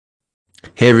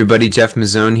Hey everybody, Jeff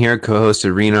Mazzone here, co-host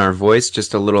of Rena Our Voice.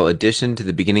 Just a little addition to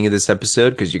the beginning of this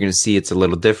episode because you're going to see it's a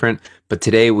little different. But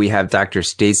today we have Dr.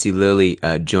 Stacy Lilly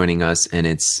joining us, and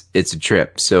it's a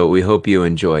trip. So we hope you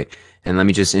enjoy. And let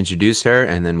me just introduce her,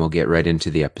 and then we'll get right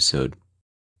into the episode.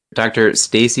 Dr.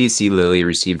 Stacy C. Lilly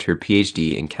received her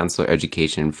PhD in counselor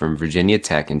education from Virginia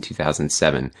Tech in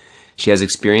 2007. She has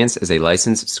experience as a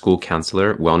licensed school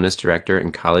counselor, wellness director,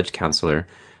 and college counselor,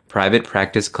 private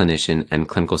practice clinician, and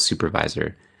clinical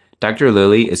supervisor. Dr.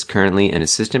 Lilly is currently an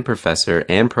assistant professor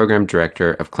and program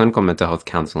director of clinical mental health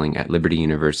counseling at Liberty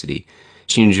University.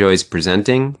 She enjoys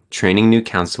presenting, training new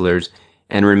counselors,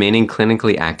 and remaining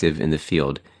clinically active in the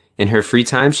field. In her free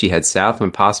time, she heads south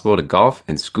when possible to golf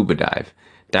and scuba dive.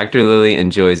 Dr. Lilly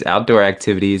enjoys outdoor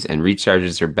activities and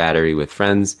recharges her battery with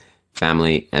friends,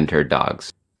 family, and her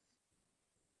dogs.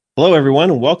 Hello, everyone,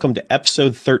 and welcome to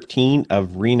episode 13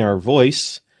 of Rena Our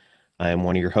Voice. I am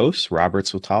one of your hosts, Robert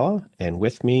Swatala, and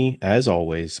with me, as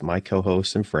always, my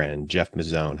co-host and friend, Jeff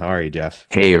Mazzone. How are you, Jeff?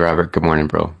 Hey, Robert. Good morning,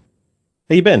 bro.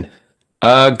 How you been?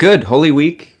 Good. Holy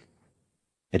Week.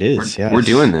 It is. We're Yes.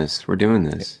 doing this. We're doing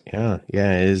this. Yeah.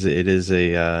 It is.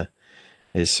 It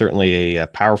is certainly a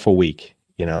powerful week.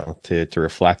 To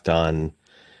reflect on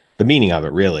the meaning of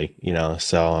it, really.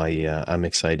 So I'm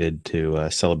excited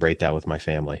to celebrate that with my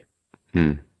family.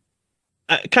 Hmm.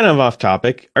 Kind of off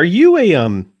topic. Are you a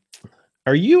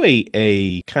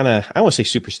kind of, I won't say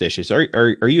superstitious.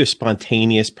 Are you a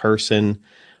spontaneous person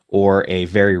or a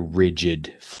very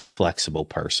rigid, flexible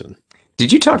person?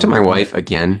 Did you talk to my wife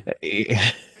again?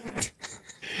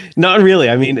 Not really.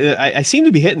 I mean, I seem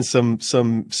to be hitting some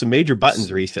major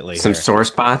buttons recently Some here. sore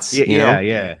spots,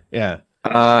 Yeah.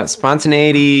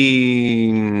 Spontaneity.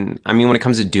 I mean, when it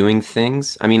comes to doing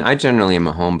things, I mean, I generally am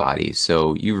a homebody,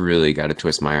 so you really got to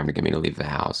twist my arm to get me to leave the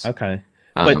house. Okay.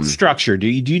 But Um, structure, do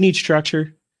you need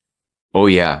structure? oh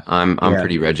yeah, I'm Yeah.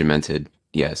 pretty regimented.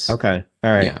 Yes. Okay.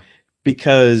 All right. Yeah.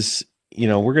 Because,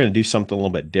 we're going to do something a little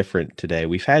bit different today.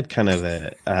 We've had kind of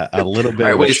a little All bit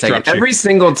right, of wait a a second. structure. Every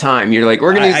single time you're like,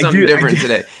 we're gonna do I something do. different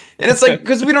today. And it's like,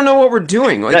 because we don't know what we're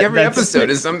doing. Like every That's episode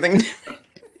is something.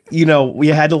 we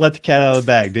had to let the cat out of the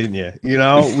bag, didn't you?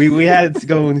 We had it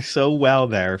going so well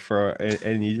there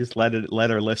and you just let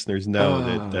our listeners know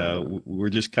that we're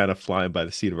just kind of flying by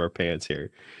the seat of our pants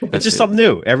here. It's That's just it. something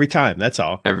new every time. That's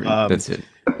all. That's it.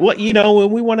 Well,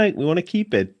 we want to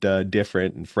keep it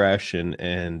different and fresh, and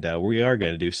we are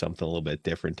going to do something a little bit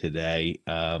different today.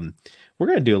 We're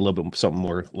going to do a little bit something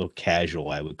more, a little casual,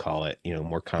 I would call it.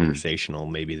 More conversational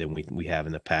maybe than we have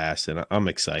in the past, and I'm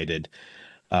excited.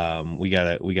 We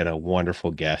got a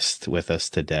wonderful guest with us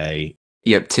today.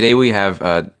 Yep. Today we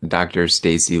have Dr.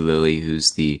 Stacy Lilly,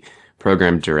 who's the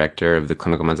program director of the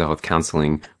Clinical Mental Health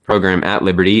Counseling program at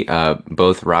Liberty.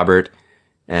 Both Robert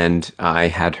and I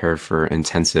had her for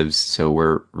intensives, so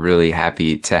we're really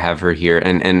happy to have her here.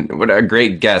 And what a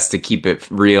great guest to keep it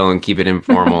real and keep it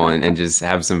informal and just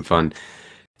have some fun.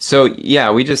 So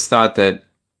yeah, we just thought that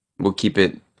we'll keep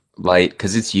it light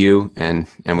because it's you and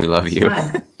we love you.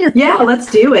 Fun. Yeah,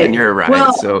 let's do And it. you're a riot.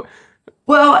 Well, So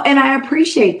well, and I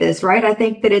appreciate this, right? I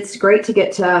think that it's great to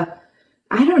get to,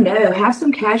 I don't know, have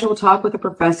some casual talk with a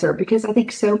professor because I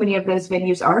think so many of those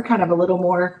venues are kind of a little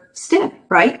more stiff,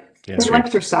 right? Yeah, Their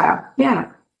lecture style.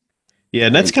 Yeah. yeah,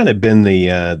 and that's kind of been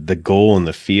the goal and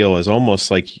the feel is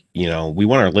almost like we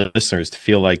want our listeners to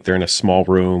feel like they're in a small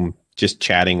room just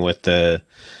chatting with the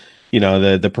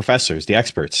professors, the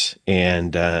experts,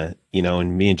 and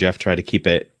me and Jeff try to keep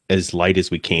it as light as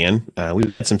we can.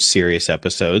 We've had some serious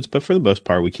episodes, but for the most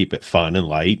part, we keep it fun and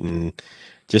light and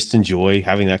just enjoy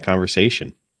having that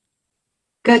conversation.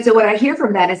 Good. So what I hear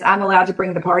from that is I'm allowed to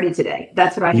bring the party today.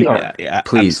 That's what I hear. Yeah,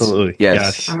 please. absolutely.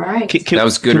 Yes. All right. That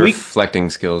was good Can reflecting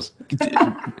skills.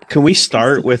 can we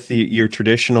start with your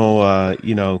traditional,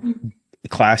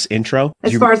 class intro?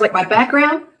 As far as like my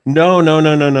background?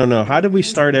 No. How did we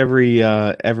start every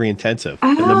intensive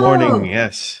in the morning? Oh,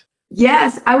 Yes.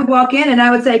 yes. I would walk in and I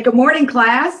would say, "Good morning,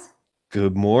 class."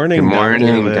 Good morning, Good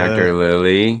morning, Dr. Dr.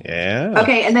 Lilly. Yeah.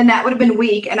 Okay, and then that would have been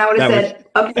weak, and I would have That said,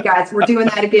 "Okay, guys, we're doing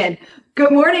that again."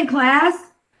 Good morning, class.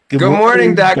 Good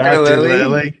morning, Dr.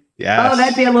 Lilly. Yes. Oh,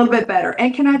 that'd be a little bit better.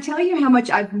 And can I tell you how much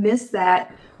I've missed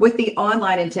that with the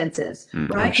online intensives,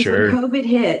 right? I'm Because sure. when COVID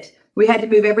hit, we had to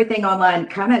move everything online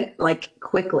kind of like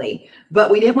quickly, but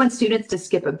we didn't want students to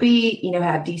skip a beat,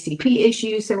 have DCP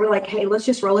issues. So we're like, hey, let's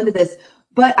just roll into this.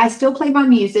 But I still play my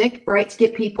music, right, to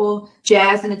get people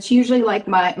jazzed. And it's usually like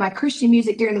my Christian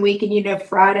music during the week. And,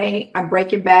 Friday, I'm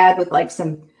Breaking Bad with like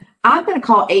some, I'm going to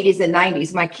call 80s and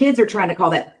 90s. My kids are trying to call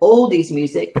that oldies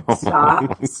music.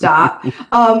 Stop.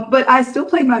 But I still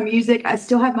play my music. I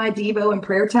still have my Devo and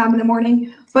prayer time in the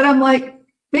morning. But I'm like,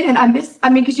 Man, I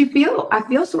mean, because I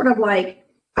feel sort of like,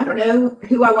 I don't know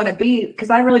who I want to be, because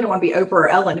I really don't want to be Oprah or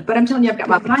Ellen, but I'm telling you, I've got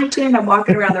my mic in, I'm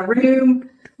walking around the room,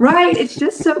 right? It's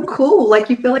just so cool. Like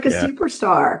you feel like a Yeah.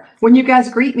 superstar when you guys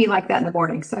greet me like that in the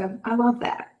morning. So I love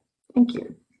that. Thank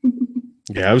you.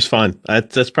 Yeah, it was fun.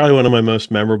 That's probably one of my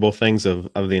most memorable things of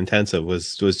the intensive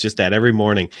was just that every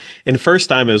morning. And the first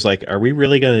time it was like, are we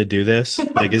really going to do this?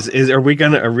 Like, are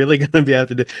really going to be able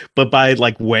to do? But by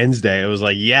like Wednesday, it was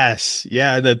like, yes,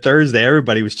 yeah. And then Thursday,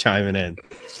 everybody was chiming in.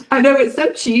 I know it's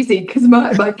so cheesy because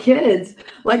my kids,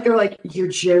 like, they're like, you're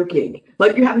joking.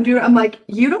 Like, you haven't do it. I'm like,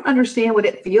 you don't understand what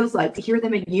it feels like to hear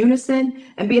them in unison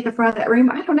and be at the front of that room.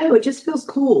 I don't know. It just feels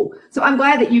cool. So I'm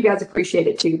glad that you guys appreciate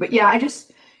it too. But yeah,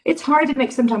 it's hard to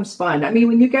make sometimes fun. I mean,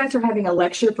 when you guys are having a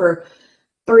lecture for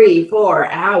 3,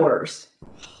 4 hours,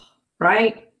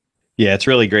 right? Yeah, it's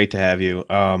really great to have you.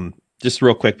 Just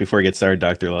real quick before we get started,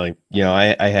 Dr. Lilly,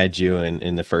 I had you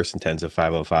in the first intensive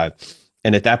 505.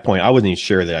 And at that point, I wasn't even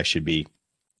sure that I should be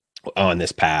on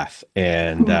this path.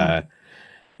 And I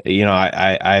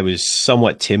was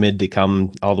somewhat timid to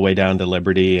come all the way down to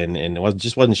Liberty, and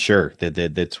just wasn't sure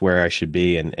that's where I should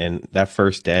be. And that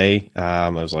first day, I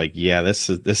was like, yeah, this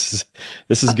is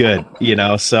good,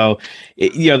 So,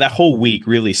 that whole week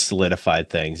really solidified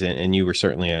things, and you were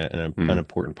certainly an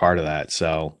important part of that.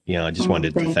 So, I just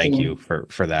wanted to thank you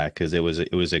for that, because it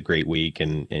was a great week,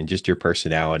 and just your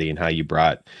personality and how you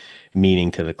brought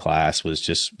meaning to the class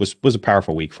was a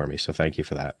powerful week for me. So thank you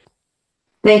for that.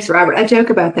 Thanks, Robert. I joke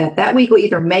about that. That week will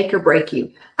either make or break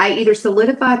you. I either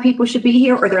solidify people should be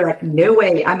here, or they're like, no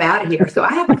way, I'm out of here. So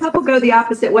I have a couple go the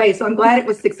opposite way. So I'm glad it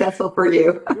was successful for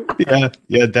you.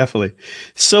 Yeah, definitely.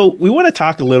 So we want to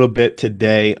talk a little bit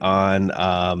today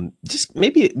on just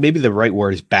maybe the right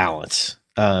word is balance.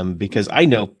 Because I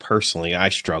know personally I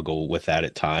struggle with that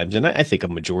at times, and I think a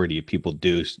majority of people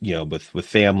do. With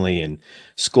family and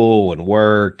school and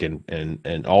work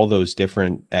and all those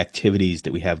different activities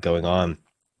that we have going on.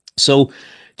 So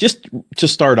just to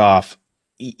start off,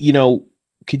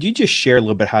 could you just share a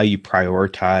little bit how you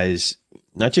prioritize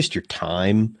not just your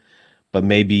time, but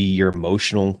maybe your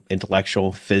emotional,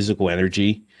 intellectual, physical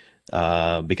energy?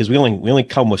 Because we only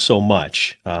come with so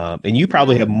much, and you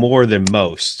probably have more than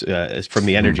most from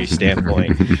the energy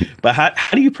standpoint. But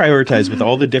how do you prioritize with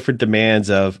all the different demands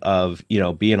of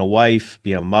being a wife,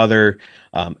 being a mother,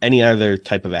 any other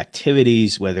type of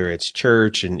activities, whether it's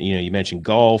church and you mentioned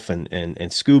golf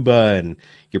and scuba and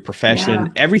your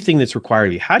profession, everything that's required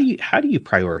of you. How do you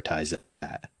prioritize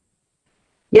that?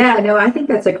 Yeah, no, I think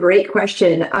that's a great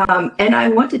question. And I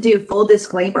want to do full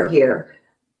disclaimer here.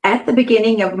 At the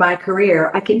beginning of my career,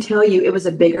 I can tell you it was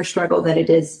a bigger struggle than it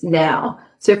is now.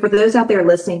 So for those out there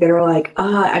listening that are like,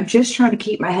 I'm just trying to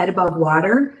keep my head above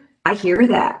water, I hear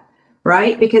that,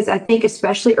 right? Because I think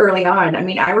especially early on, I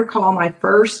mean, I recall my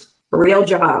first real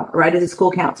job, right, as a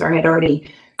school counselor. I had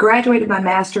already graduated my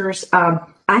master's.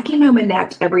 I came home and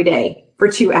napped every day for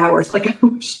 2 hours. Like I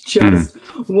was just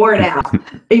worn out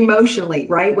emotionally,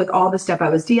 right? With all the stuff I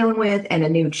was dealing with and a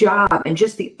new job and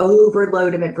just the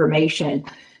overload of information.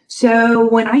 So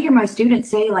when I hear my students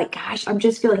say like, gosh, I'm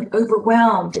just feeling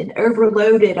overwhelmed and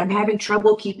overloaded, I'm having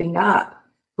trouble keeping up,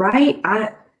 right?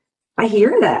 I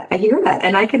hear that. I hear that.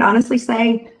 And I can honestly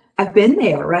say I've been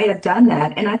there, right? I've done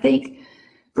that. And I think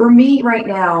for me right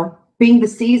now, being the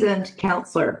seasoned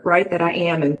counselor, right, that I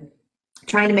am, and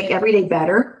trying to make every day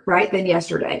better, right, than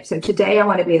yesterday. So today I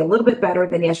want to be a little bit better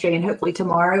than yesterday, and hopefully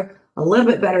tomorrow a little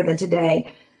bit better than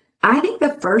today. I think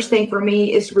the first thing for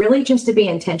me is really just to be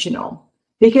intentional,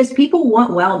 because people want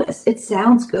wellness. It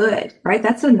sounds good, right?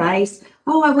 That's a nice,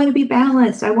 oh, I want to be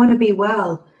balanced. I want to be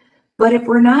well. But if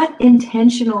we're not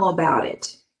intentional about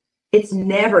it, it's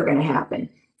never going to happen.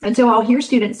 And so I'll hear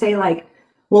students say like,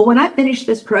 well, when I finish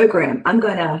this program, I'm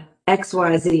going to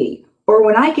XYZ. Or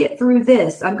when I get through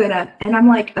this, I'm going to, and I'm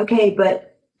like, okay,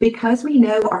 but because we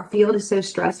know our field is so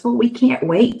stressful, we can't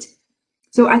wait.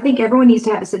 So I think everyone needs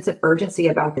to have a sense of urgency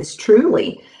about this,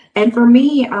 truly. And for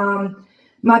me,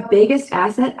 my biggest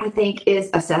asset, I think,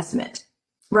 is assessment,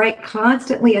 right?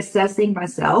 Constantly assessing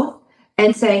myself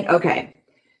and saying, okay,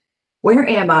 where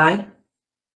am I?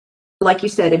 Like you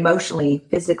said, emotionally,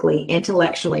 physically,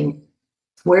 intellectually,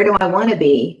 where do I want to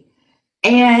be?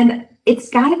 And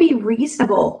it's got to be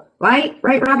reasonable, right?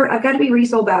 Right, Robert? I've got to be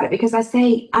reasonable about it, because I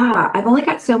say, I've only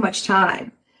got so much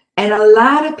time. And a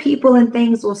lot of people and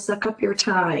things will suck up your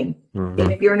time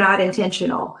if you're not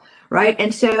intentional, right?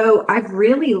 And so I've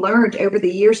really learned over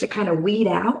the years to kind of weed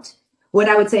out what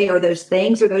I would say are those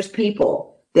things or those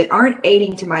people that aren't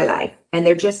aiding to my life, and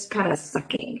they're just kind of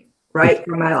sucking, right,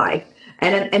 from my life.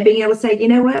 And being able to say, you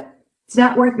know what? It's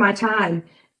not worth my time.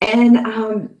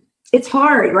 And it's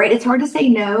hard, right? It's hard to say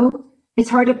no. It's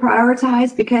hard to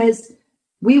prioritize because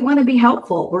we want to be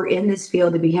helpful. We're in this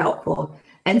field to be helpful.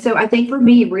 And so I think for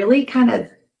me, really kind of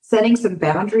setting some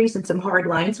boundaries and some hard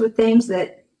lines with things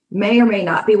that may or may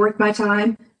not be worth my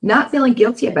time, not feeling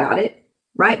guilty about it,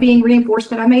 right? Being reinforced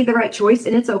that I made the right choice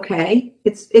and it's okay.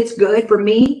 It's good for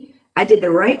me. I did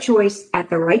the right choice at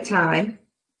the right time.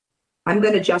 I'm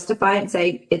going to justify it and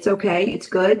say, it's okay. It's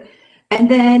good. And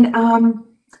then,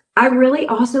 I really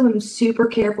also am super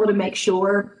careful to make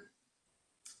sure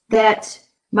that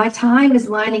my time is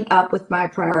lining up with my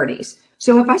priorities.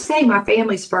 So if I say my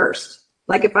family's first,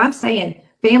 like if I'm saying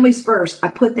family's first, I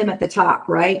put them at the top,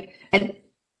 right? And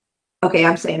okay,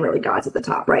 I'm saying really God's at the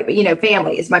top, right? But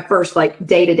family is my first like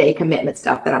day-to-day commitment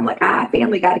stuff that I'm like,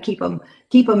 family got to keep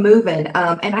them moving.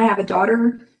 And I have a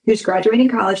daughter who's graduating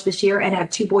college this year and I have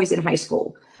two boys in high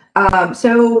school.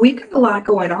 So we've got a lot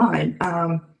going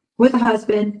on. With a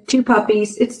husband, two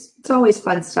puppies. It's always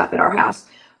fun stuff at our house.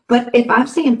 But if I'm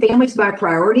saying family's my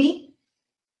priority,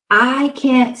 I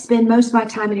can't spend most of my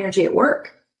time and energy at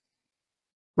work,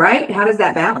 right? How does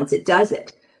that balance? It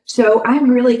doesn't. So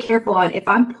I'm really careful on if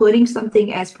I'm putting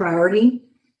something as priority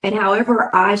and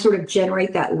however I sort of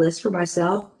generate that list for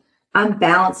myself, I'm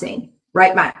balancing,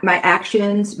 right? My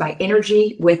actions, my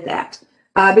energy with that.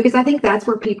 Because I think that's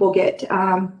where people get,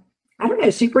 I don't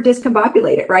know, super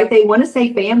discombobulated, right? They want to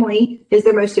say family is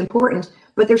their most important,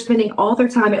 but they're spending all their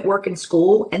time at work and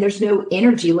school and there's no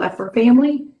energy left for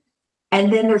family.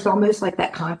 And then there's almost like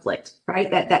that conflict, right?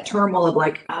 That turmoil of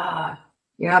like, I'm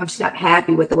just not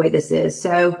happy with the way this is.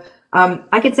 So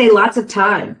I could say lots of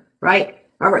time, right?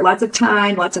 Robert, lots of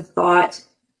time, lots of thought,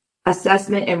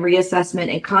 assessment and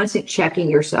reassessment and constant checking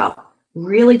yourself,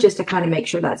 really just to kind of make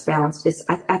sure that's balanced is,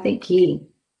 I think, key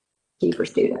for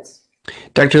students.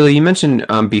 Dr. Lee, you mentioned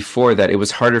before that it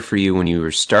was harder for you when you were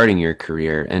starting your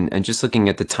career, and just looking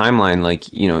at the timeline, like,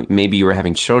 maybe you were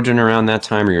having children around that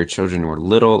time or your children were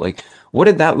little. Like, what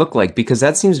did that look like? Because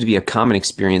that seems to be a common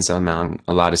experience among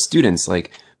a lot of students.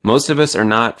 Like, most of us are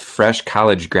not fresh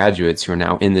college graduates who are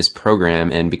now in this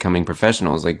program and becoming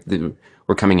professionals. Like,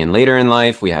 we're coming in later in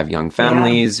life. We have young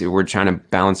families. Yeah. We're trying to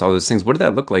balance all those things. What did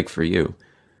that look like for you?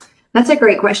 That's a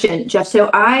great question, Jeff. So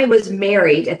I was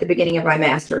married at the beginning of my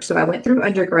master's. So I went through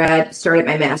undergrad, started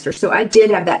my master's. So I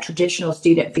did have that traditional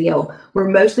student feel where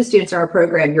most of the students in our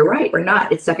program, you're right, we're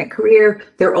not. It's second career.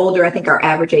 They're older. I think our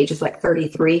average age is like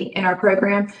 33 in our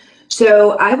program.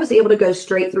 So I was able to go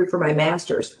straight through for my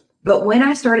master's. But when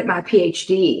I started my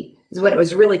PhD is when it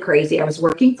was really crazy. I was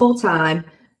working full time.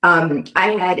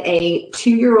 I had a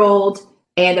 2-year-old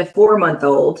and a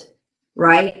 4-month-old,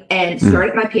 right? And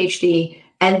started my PhD.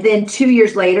 And then 2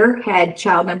 years later, had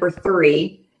child number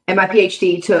 3, and my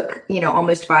PhD took,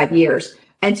 almost 5 years.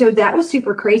 And so that was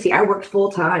super crazy. I worked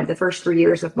full time the first 3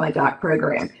 years of my doc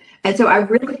program. And so I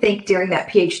really think during that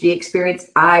PhD experience,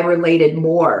 I related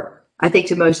more, I think,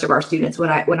 to most of our students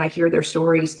when I hear their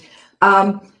stories.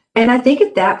 And I think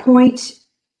at that point,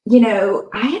 I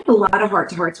had a lot of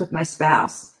heart-to-hearts with my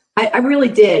spouse. I really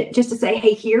did, just to say,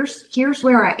 hey, here's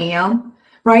where I am.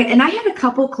 Right. And I had a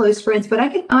couple close friends, but I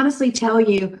can honestly tell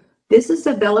you this has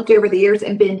developed over the years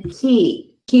and been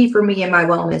key for me in my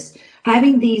wellness.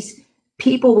 Having these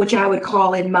people, which I would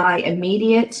call in my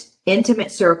immediate,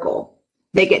 intimate circle,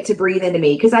 they get to breathe into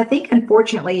me. Because I think,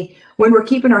 unfortunately, when we're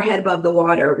keeping our head above the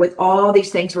water with all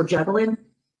these things we're juggling,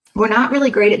 we're not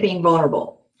really great at being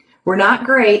vulnerable. We're not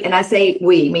great. And I say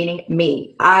we, meaning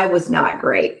me. I was not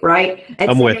great, right? And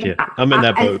I'm with you. I'm in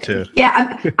that boat too.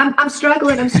 Yeah, I'm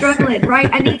struggling. Right?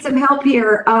 I need some help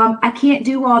here. I can't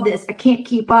do all this. I can't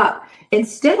keep up.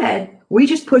 Instead, we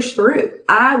just push through.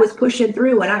 I was pushing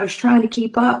through and I was trying to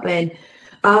keep up. And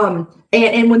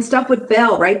when stuff would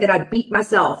fail, right, then I'd beat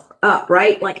myself up,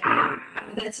 right? Like,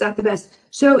 that's not the best.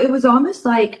 So it was almost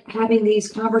like having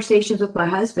these conversations with my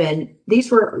husband.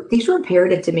 These were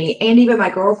imperative to me, and even my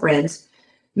girlfriends,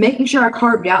 making sure I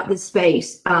carved out this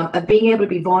space of being able to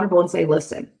be vulnerable and say,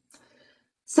 listen,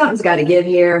 something's got to give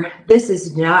here. This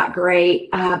is not great.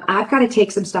 I've got to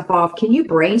take some stuff off. Can you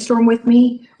brainstorm with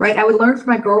me? Right? I would learn from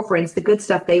my girlfriends the good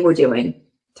stuff they were doing.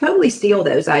 Totally steal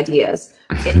those ideas.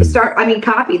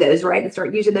 Copy those, right? And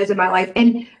start using those in my life.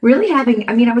 And really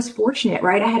I was fortunate,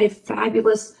 right? I had a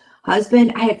fabulous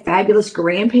husband. I had fabulous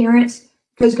grandparents.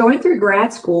 Because going through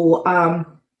grad school,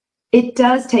 it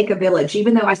does take a village.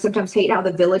 Even though I sometimes hate how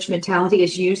the village mentality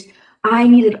is used, I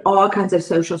needed all kinds of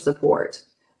social support.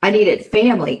 I needed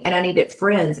family and I needed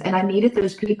friends and I needed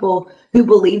those people who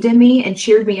believed in me and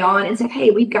cheered me on and said,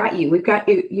 hey, we've got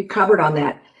you covered on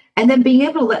that. And then being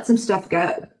able to let some stuff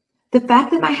go. The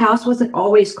fact that my house wasn't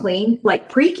always clean, like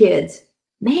pre-kids,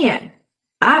 man,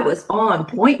 I was on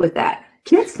point with that.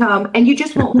 Kids come and you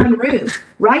just want one room,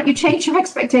 right? You change your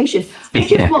expectations. I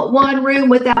just want one room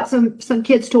without some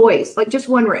kids' toys, like just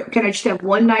one room. Can I just have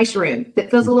one nice room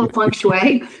that feels a little feng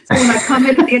shui? So when I come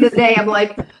in at the end of the day, I'm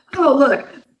like, oh, look,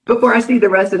 before I see the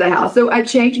rest of the house. So I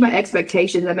changed my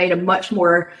expectations. I made them much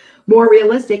more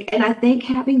realistic. And I think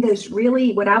having those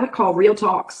really, what I would call real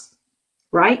talks,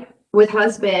 right? With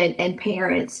husband and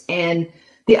parents and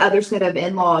the other set of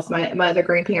in-laws, my other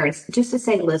grandparents, just to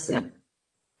say, listen,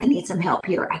 I need some help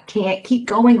here. I can't keep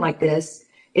going like this.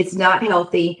 It's not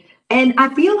healthy. And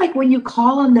I feel like when you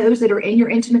call on those that are in your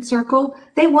intimate circle,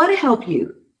 they want to help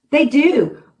you. They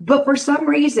do. But for some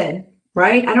reason,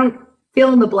 right? I don't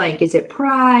fill in the blank. Is it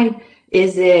pride?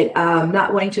 Is it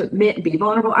not wanting to admit and be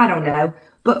vulnerable? I don't know.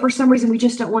 But for some reason, we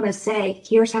just don't want to say,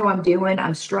 here's how I'm doing.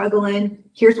 I'm struggling.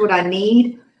 Here's what I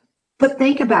need. But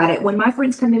think about it. When my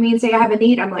friends come to me and say, I have a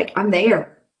need, I'm like, I'm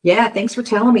there. Yeah, thanks for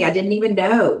telling me. I didn't even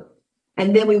know.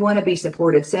 And then we want to be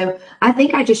supportive. So I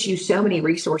think I just used so many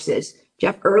resources,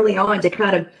 Jeff, early on to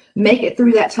kind of make it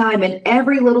through that time. And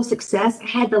every little success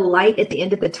had the light at the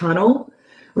end of the tunnel,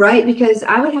 right? Because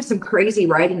I would have some crazy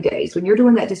writing days. When you're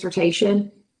doing that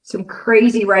dissertation, some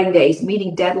crazy writing days,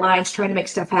 meeting deadlines, trying to make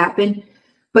stuff happen.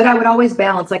 But I would always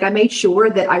balance, like I made sure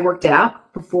that I worked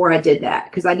out before I did that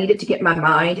because I needed to get my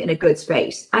mind in a good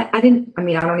space. I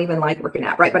don't even like working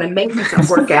out, right? But I made myself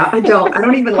work out. I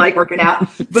don't even like working out,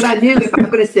 but I knew if I'm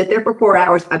going to sit there for 4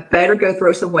 hours, I better go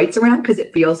throw some weights around because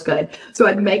it feels good. So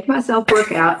I'd make myself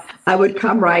work out. I would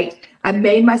come write. I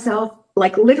made myself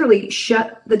like literally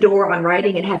shut the door on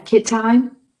writing and have kid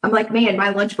time. I'm like, man,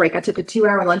 my lunch break, I took a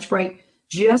 2-hour lunch break,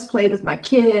 just played with my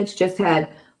kids, just had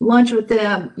lunch with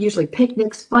them, usually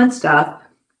picnics, fun stuff.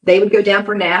 They would go down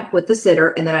for a nap with the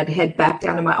sitter, and then I'd head back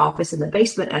down to my office in the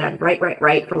basement and I'd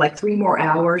write for like 3 more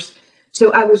hours.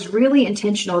 So I was really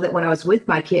intentional that when I was with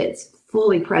my kids,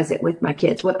 fully present with my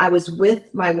kids, when I was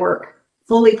with my work,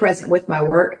 fully present with my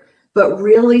work, but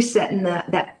really setting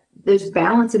those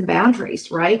balance and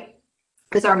boundaries, right?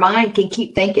 Because our mind can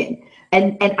keep thinking.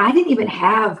 And I didn't even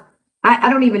have, I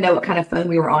don't even know what kind of phone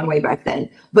we were on way back then,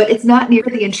 but it's not near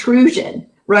the intrusion,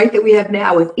 right, that we have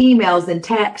now with emails and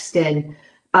text and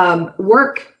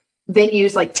work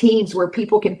venues like Teams where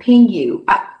people can ping you.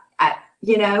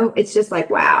 It's just like,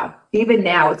 wow, even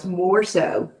now it's more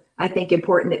so, I think,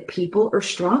 important that people are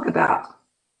strong about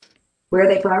where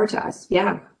they prioritize.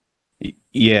 Yeah.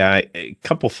 Yeah, a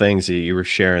couple things that you were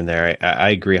sharing there.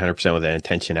 I agree 100% with the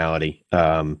intentionality.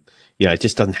 It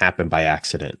just doesn't happen by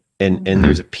accident. And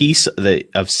there's a piece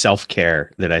of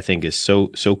self-care that I think is so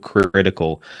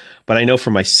critical. But I know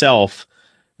for myself,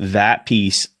 that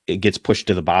piece, it gets pushed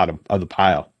to the bottom of the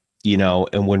pile,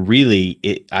 and when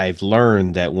really I've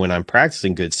learned that when I'm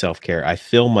practicing good self-care, I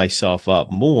fill myself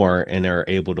up more and are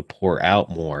able to pour out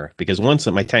more because once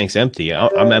my tank's empty,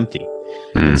 I'm empty.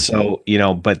 And so,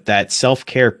 but that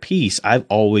self-care piece, I've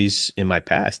always in my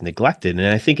past neglected. And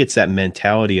I think it's that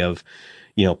mentality of,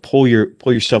 pull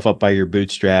yourself up by your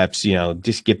bootstraps,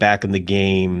 just get back in the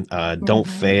game, don't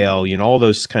fail, all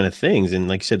those kind of things. And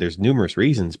like you said, there's numerous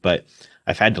reasons, but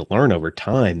I've had to learn over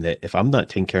time that if I'm not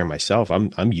taking care of myself,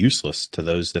 I'm useless to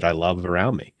those that I love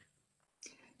around me.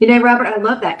 Robert, I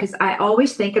love that because I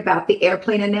always think about the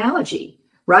airplane analogy,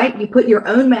 right? You put your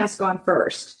own mask on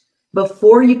first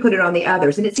before you put it on the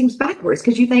others. And it seems backwards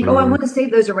because you think, oh, I want to save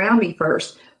those around me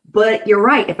first. But you're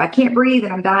right. If I can't breathe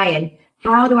and I'm dying,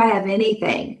 how do I have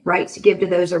anything, right, to give to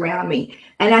those around me?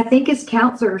 And I think as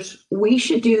counselors, we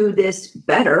should do this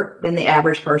better than the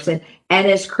average person. And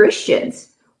as Christians,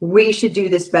 we should do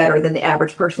this better than the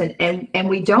average person. And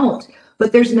we don't.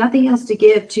 But there's nothing else to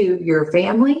give to your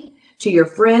family, to your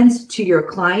friends, to your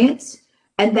clients.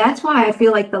 And that's why I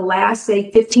feel like the last,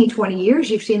 say, 15, 20 years,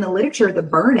 you've seen the literature, the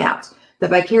burnout, the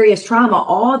vicarious trauma,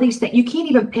 all these things. You can't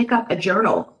even pick up a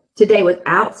journal today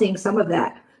without seeing some of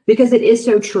that because it is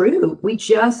so true.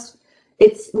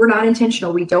 We're not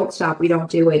intentional. We don't stop. We don't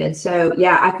do it. And so,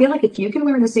 yeah, I feel like if you can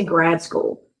learn this in grad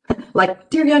school, like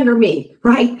dear younger me,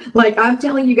 right? Like I'm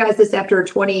telling you guys this after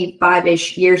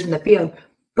 25-ish years in the field,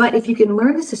 but if you can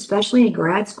learn this, especially in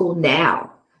grad school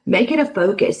now, make it a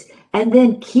focus and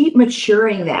then keep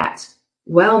maturing that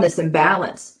wellness and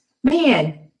balance.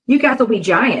 Man, you guys will be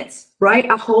giants, right?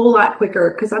 A whole lot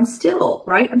quicker because I'm still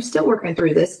working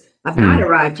through this. I've not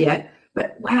arrived yet,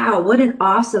 but wow, what an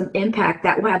awesome impact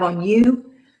that will have on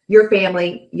you, your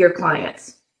family, your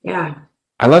clients. Yeah.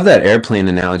 I love that airplane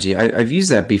analogy. I've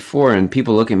used that before and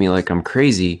people look at me like I'm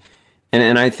crazy.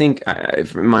 And I think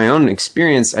from my own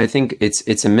experience, I think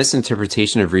it's a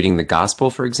misinterpretation of reading the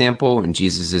gospel, for example, and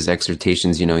Jesus's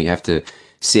exhortations, you have to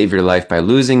save your life by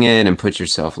losing it and put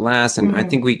yourself last. And I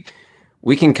think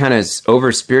we can kind of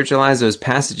over spiritualize those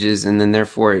passages, and then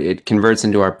therefore it converts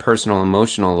into our personal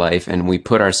emotional life, and we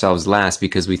put ourselves last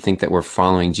because we think that we're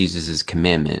following Jesus's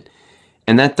commandment.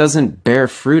 And that doesn't bear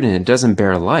fruit and it doesn't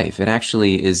bear life. It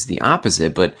actually is the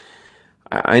opposite. But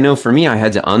I know for me, I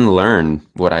had to unlearn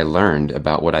what I learned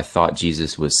about what I thought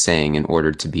Jesus was saying in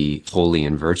order to be holy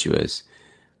and virtuous.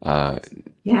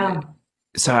 Yeah.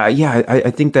 So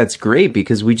I think that's great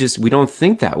because we don't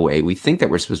think that way. We think that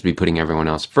we're supposed to be putting everyone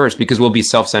else first because we'll be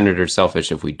self-centered or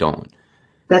selfish if we don't.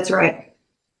 That's right.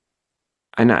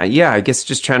 And I guess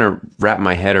just trying to wrap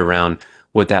my head around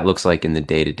what that looks like in the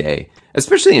day to day,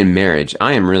 especially in marriage.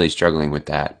 I am really struggling with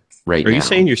that right Are now. you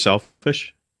saying you're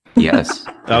selfish? Yes.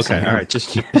 Okay. All right.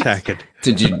 Just checking.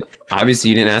 Did you? Obviously,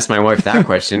 you didn't ask my wife that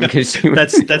question because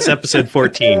That's episode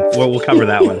 14. We'll cover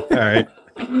that one. All right.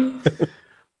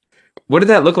 What did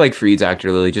that look like for you,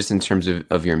 Dr. Lily, just in terms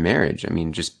of your marriage? I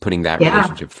mean, just putting that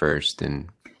relationship first and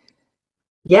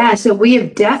Yeah, so we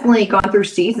have definitely gone through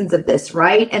seasons of this,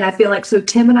 right? And I feel like so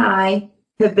Tim and I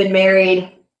have been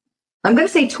married, I'm going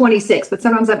to say 26, but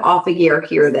sometimes I'm off a year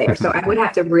here or there. So I would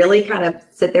have to really kind of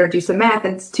sit there and do some math,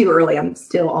 and it's too early. I'm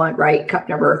still on, right, cup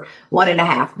number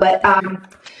 1.5. But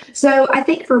so I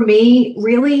think for me,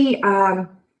 really,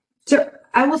 so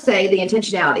I will say the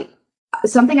intentionality.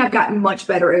 Something I've gotten much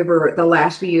better over the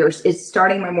last few years is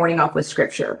starting my morning off with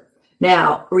scripture.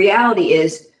 Now, reality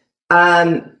is,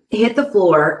 hit the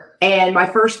floor, and my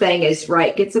first thing is,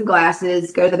 right, get some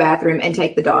glasses, go to the bathroom, and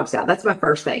take the dogs out. That's my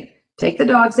first thing. Take the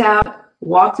dogs out,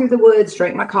 walk through the woods,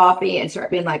 drink my coffee, and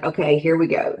start being like, okay, here we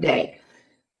go, day.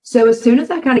 So as soon as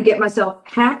I kind of get myself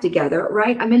half together,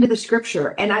 right, I'm into the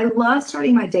scripture. And I love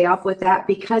starting my day off with that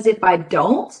because if I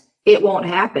don't, it won't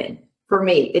happen for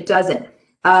me. It doesn't.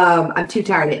 I'm too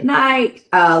tired at night.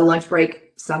 Lunch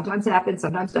break sometimes happens,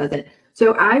 sometimes doesn't.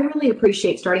 So I really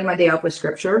appreciate starting my day off with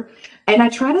scripture. And I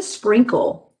try to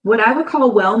sprinkle what I would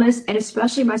call wellness and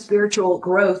especially my spiritual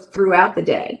growth throughout the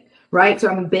day, right? So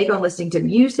I'm big on listening to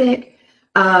music.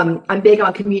 I'm big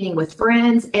on communing with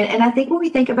friends. And I think when we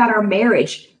think about our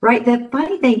marriage, right, the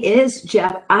funny thing is,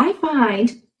 Jeff, I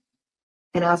find,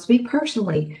 and I'll speak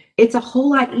personally, it's a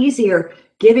whole lot easier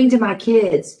giving to my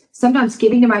kids, sometimes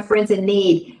giving to my friends in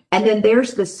need. And then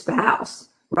there's the spouse,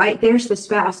 right? There's the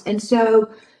spouse. And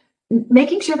so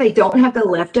making sure they don't have the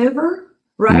leftover,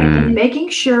 right? And making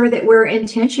sure that we're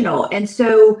intentional. And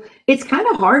so it's kind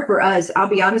of hard for us. I'll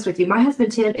be honest with you. My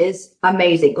husband, Tim, is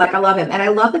amazing. Like, I love him. And I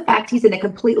love the fact he's in a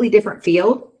completely different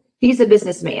field. He's a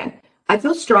businessman. I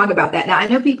feel strong about that. Now, I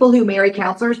know people who marry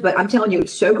counselors, but I'm telling you,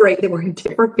 it's so great that we're in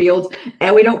different fields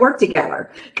and we don't work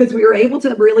together because we were able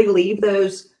to really leave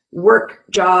those work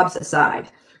jobs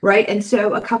aside. Right. And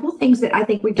so a couple of things that I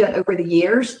think we've done over the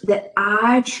years that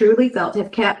I truly felt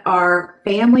have kept our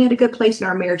family at a good place and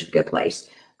our marriage at a good place.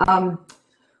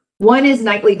 One is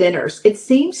nightly dinners. It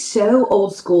seems so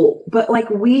old school, but like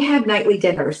we have nightly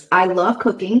dinners. I love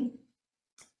cooking.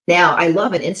 Now, I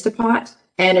love an Instapot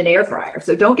and an air fryer.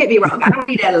 So don't get me wrong. I don't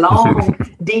need a long,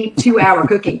 deep 2-hour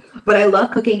cooking, but I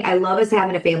love cooking. I love us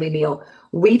having a family meal.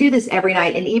 We do this every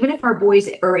night. And even if our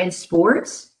boys are in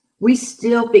sports, we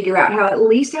still figure out how, at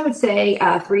least I would say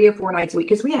 3 or 4 nights a week,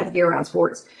 because we have year-round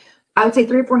sports. I would say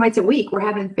 3 or 4 nights a week, we're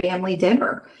having family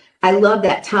dinner. I love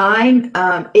that time.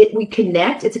 We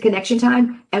connect. It's a connection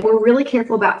time. And we're really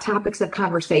careful about topics of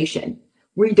conversation.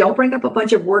 We don't bring up a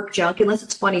bunch of work junk unless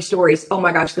it's funny stories. Oh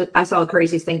my gosh, I saw the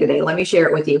craziest thing today. Let me share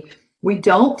it with you. We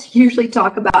don't usually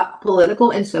talk about political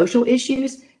and social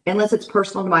issues unless it's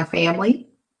personal to my family.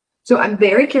 So I'm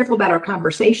very careful about our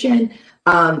conversation,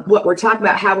 what we're talking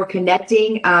about, how we're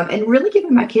connecting, and really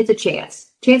giving my kids a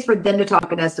chance for them to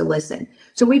talk and us to listen.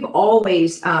 So we've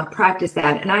always practiced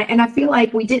that. And I feel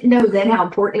like we didn't know then how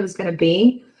important it was going to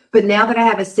be. But now that I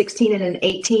have a 16 and an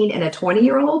 18 and a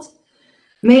 20-year-old,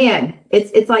 man,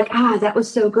 it's like, that was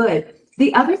so good.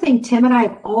 The other thing Tim and I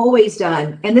have always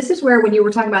done, and this is where when you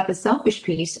were talking about the selfish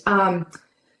piece,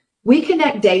 we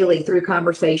connect daily through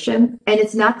conversation, and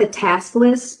it's not the task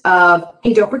list of,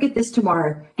 hey, don't forget this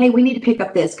tomorrow. Hey, we need to pick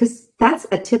up this, because that's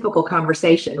a typical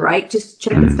conversation, right? Just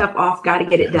checking stuff off, got to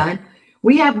get it done.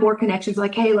 We have more connections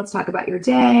like, hey, let's talk about your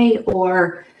day,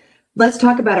 or let's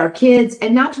talk about our kids,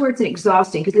 and not to where it's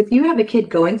exhausting, because if you have a kid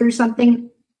going through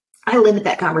something, I limit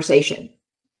that conversation.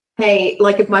 Hey,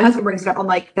 like if my husband brings it up, I'm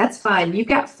like, that's fine. You've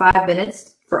got 5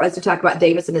 minutes for us to talk about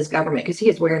Davis and his government, because he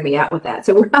is wearing me out with that.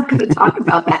 So we're not going to talk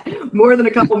about that more than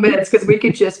a couple minutes, because we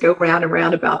could just go round and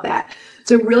round about that.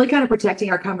 So really kind of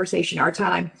protecting our conversation, our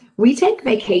time. We take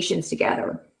vacations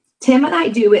together. Tim and I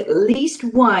do at least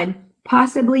 1,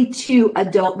 possibly 2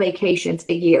 adult vacations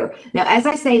a year. Now, as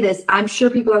I say this, I'm sure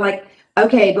people are like,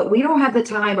 okay, but we don't have the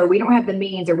time, or we don't have the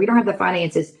means, or we don't have the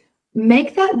finances.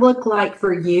 make that look like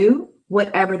for you,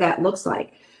 whatever that looks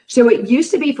like. So it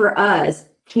used to be for us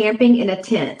camping in a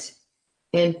tent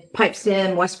in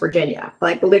Pipestem, West Virginia.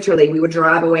 Like literally, we would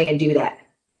drive away and do that.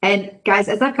 And guys,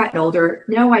 as I've gotten older,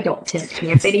 no, I don't tent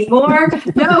camp anymore.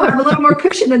 No, I'm a little more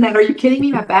cushion than that. Are you kidding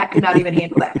me? My back could not even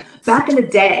handle that. Back in the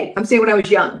day, I'm saying when I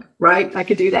was young, right? I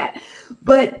could do that.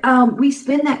 But we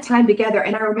spend that time together.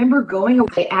 And I remember going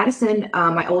away. Addison,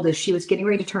 my oldest, she was getting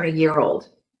ready to turn a year old.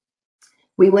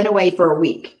 We went away for a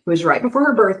week. It was right before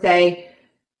her birthday.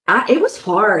 It was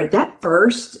hard. That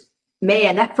first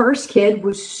kid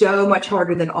was so much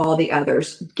harder than all the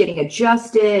others, getting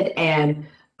adjusted. And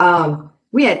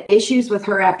we had issues with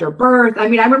her after birth. I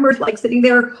mean, I remember like sitting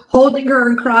there holding her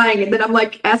and crying. And then I'm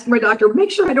like asking my doctor,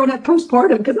 make sure I don't have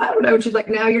postpartum because I don't know. And she's like,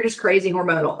 no, you're just crazy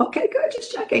hormonal. Okay, good.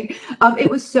 Just checking. It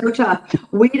was so tough.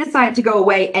 We decided to go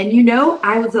away. And,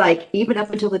 I was like, even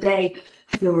up until the day,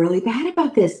 I feel really bad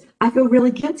about this. I feel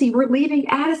really guilty. We're leaving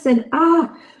Addison.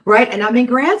 Right. And I'm in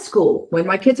grad school when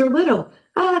my kids are little.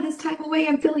 This time away,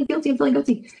 I'm feeling guilty. I'm feeling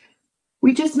guilty.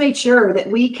 We just made sure that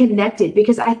we connected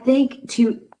because I think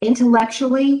to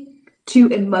intellectually, to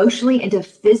emotionally, and to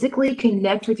physically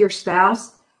connect with your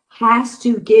spouse has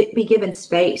to be given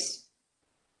space.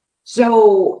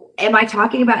 So am I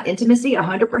talking about intimacy?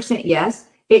 100% yes.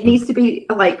 It needs to be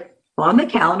like on the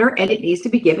calendar and it needs to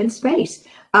be given space.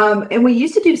 And we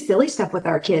used to do silly stuff with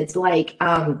our kids, like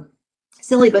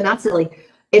silly, but not silly.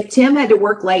 If Tim had to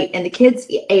work late and the kids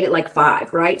ate at like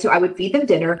 5, right? So I would feed them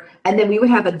dinner and then we would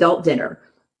have adult dinner.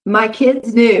 My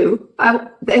kids knew,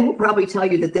 they will probably tell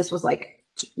you that this was like,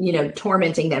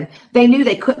 tormenting them. They knew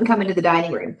they couldn't come into the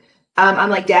dining room. I'm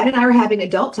like, Dad and I are having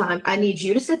adult time. I need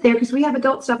you to sit there because we have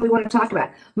adult stuff we want to talk about.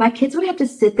 My kids would have to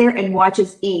sit there and watch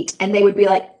us eat. And they would be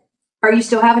like, are you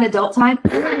still having adult time?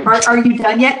 Are you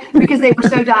done yet? Because they were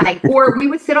so dying. Or we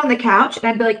would sit on the couch and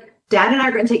I'd be like, Dad and I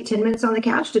are going to take 10 minutes on the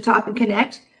couch to talk and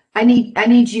connect. I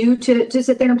need you to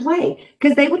sit there and play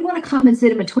because they would want to come and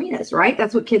sit in between us, right?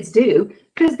 That's what kids do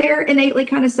because they're innately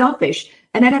kind of selfish.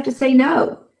 And I'd have to say,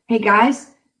 no, hey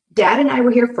guys, Dad and I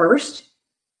were here first.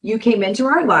 You came into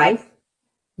our life.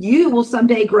 You will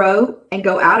someday grow and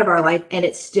go out of our life. And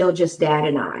it's still just Dad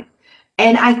and I.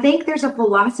 And I think there's a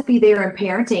philosophy there in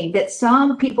parenting that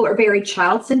some people are very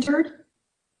child-centered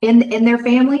in their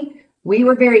family. We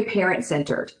were very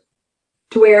parent-centered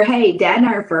to where, hey, Dad and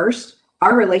I are first.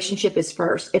 Our relationship is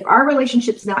first. If our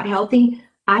relationship's not healthy,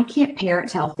 I can't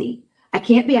parent healthy. I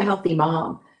can't be a healthy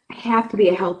mom. I have to be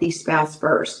a healthy spouse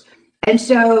first. And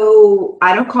so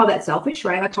I don't call that selfish,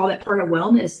 right? I call that part of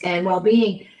wellness and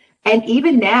well-being. And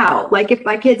even now, like if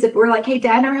we're like, hey,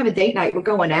 Dad and I have a date night, we're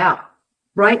going out,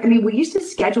 right? I mean, we used to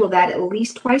schedule that at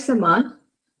least twice a month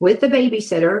with the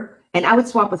babysitter. And I would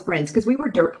swap with friends because we were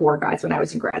dirt poor guys when I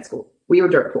was in grad school. We were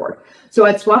dirt poor. So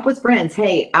I'd swap with friends.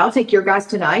 Hey, I'll take your guys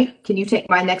tonight. Can you take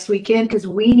mine next weekend? Because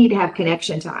we need to have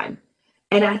connection time.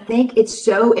 And I think it's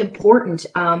so important,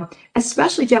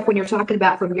 especially, Jeff, when you're talking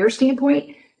about from your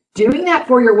standpoint, doing that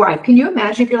for your wife. Can you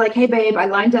imagine if you're like, hey, babe, I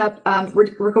lined up,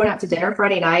 we're going out to dinner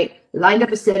Friday night, lined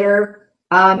up a sitter.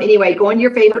 Anyway, going to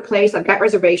your favorite place. I've got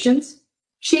reservations.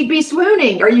 She'd be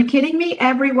swooning. Are you kidding me?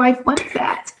 Every wife wants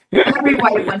that. Every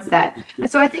wife wants that.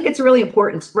 So I think it's really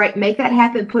important, right? Make that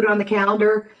happen. Put it on the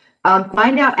calendar.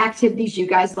 Find out activities you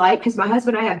guys like, because my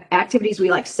husband and I have activities we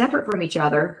like separate from each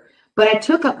other. But I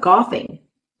took up golfing,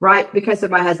 right? Because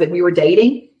of my husband. We were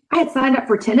dating. I had signed up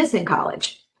for tennis in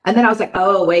college. And then I was like,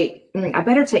 oh, wait, I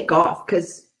better take golf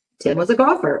because Tim was a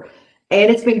golfer.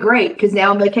 And it's been great because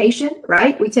now on vacation,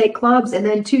 right? We take clubs. And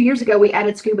then 2 years ago, we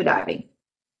added scuba diving.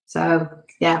 So,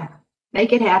 yeah,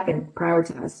 make it happen.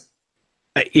 Prioritize.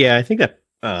 Yeah, I think that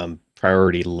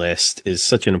priority list is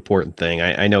such an important thing.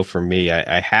 I know for me,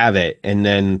 I have it, and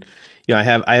then I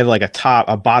have like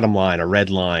a bottom line, a red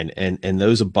line, and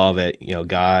those above it,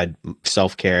 God,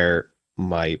 self-care,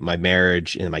 my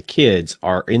marriage, and my kids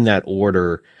are in that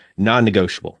order,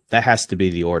 non-negotiable. That has to be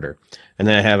the order. And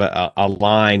then I have a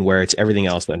line where it's everything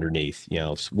else underneath,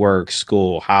 work,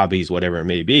 school, hobbies, whatever it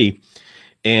may be.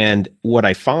 And what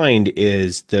I find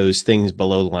is those things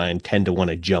below the line tend to want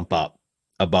to jump up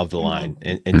above the line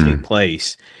and take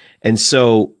place. And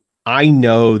so I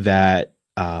know that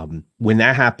when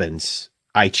that happens,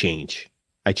 I change.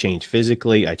 I change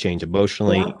physically, I change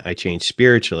emotionally, I change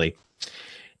spiritually.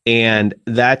 And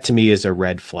that to me is a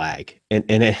red flag. And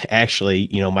it actually,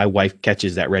 my wife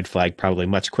catches that red flag probably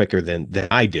much quicker than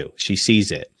I do. She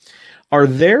sees it. Are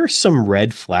there some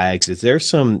red flags? Is there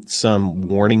some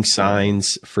warning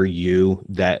signs for you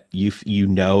that you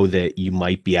know that you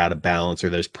might be out of balance or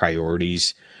those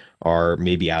priorities are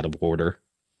maybe out of order?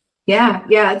 Yeah,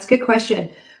 it's a good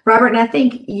question. Robert, and I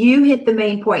think you hit the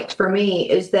main point for me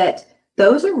is that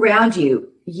those around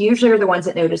you usually are the ones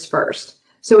that notice first.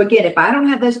 So again, if I don't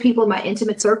have those people in my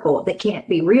intimate circle that can't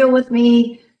be real with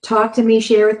me, talk to me,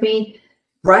 share with me,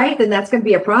 right, then that's going to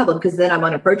be a problem because then I'm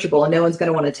unapproachable and no one's going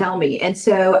to want to tell me. And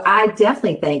so I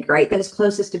definitely think, right, those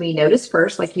closest to me notice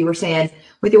first, like you were saying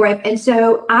with your wife. And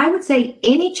so I would say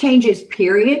any changes,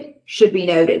 period, should be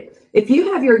noted. If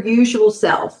you have your usual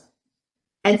self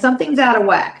and something's out of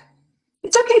whack,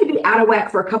 it's okay to be out of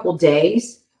whack for a couple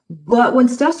days. But when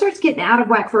stuff starts getting out of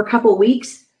whack for a couple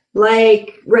weeks,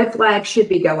 like red flags should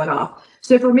be going off.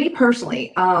 So for me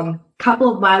personally,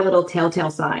 couple of my little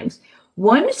telltale signs.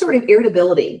 One is sort of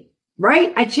irritability,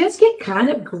 right? I just get kind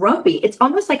of grumpy. It's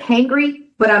almost like hangry,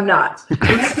 but I'm not.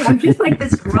 I'm just like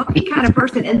this grumpy kind of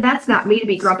person, and that's not me to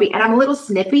be grumpy. And I'm a little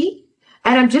snippy,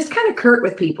 and I'm just kind of curt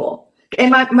with people.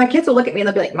 And my kids will look at me and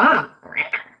they'll be like, Mom.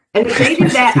 And if they do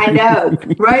that, I know,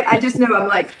 right? I just know I'm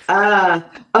like,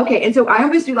 okay. And so I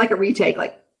always do like a retake,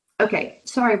 like, okay,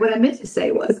 sorry, what I meant to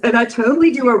say was, and I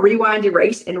totally do a rewind,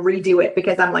 erase, and redo it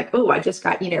because I'm like, oh, I just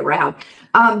got, riled.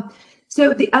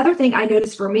 So the other thing I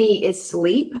noticed for me is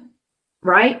sleep,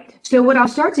 right? So what I'll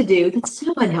start to do that's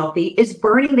so unhealthy is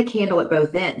burning the candle at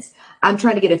both ends. I'm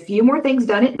trying to get a few more things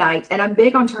done at night, and I'm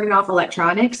big on turning off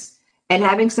electronics and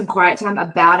having some quiet time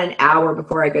about an hour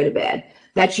before I go to bed.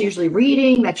 That's usually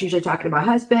reading, that's usually talking to my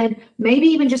husband, maybe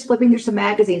even just flipping through some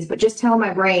magazines, but just telling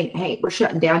my brain, hey, we're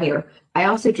shutting down here. I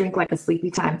also drink like a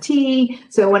sleepy time tea.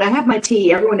 So when I have my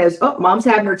tea, everyone knows, oh, Mom's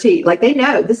having her tea. Like they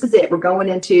know this is it. We're going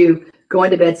to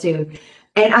bed soon.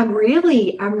 And I'm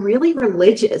really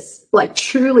religious, like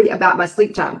truly about my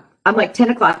sleep time. I'm like 10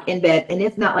 o'clock in bed, and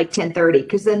if not like 10:30,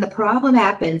 because then the problem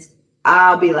happens.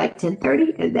 I'll be like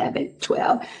 10:30, 11,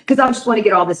 12, because I'll just want to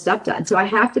get all this stuff done. So I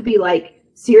have to be like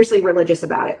seriously religious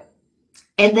about it.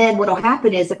 And then what'll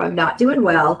happen is if I'm not doing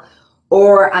well,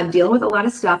 or I'm dealing with a lot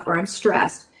of stuff, or I'm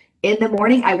stressed, in the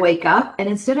morning I wake up, and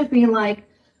instead of being like,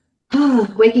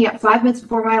 waking up 5 minutes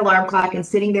before my alarm clock and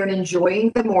sitting there and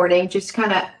enjoying the morning, just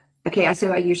kind of, okay,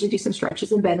 so I usually do some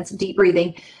stretches in bed and some deep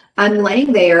breathing. I'm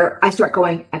laying there, I start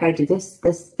going, I got to do this.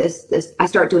 I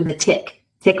start doing the tick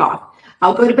off.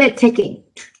 I'll go to bed ticking.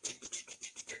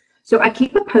 So I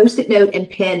keep a Post-it note and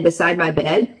pen beside my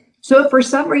bed. So if for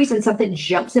some reason something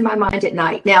jumps in my mind at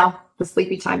night, now the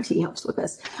sleepy time tea helps with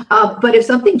this. But if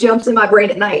something jumps in my brain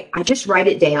at night, I just write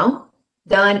it down,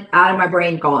 done, out of my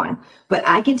brain, gone. But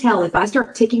I can tell if I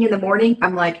start ticking in the morning,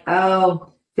 I'm like,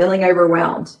 oh, feeling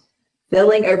overwhelmed,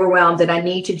 and I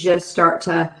need to just start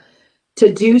to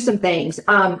do some things.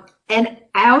 And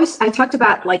I talked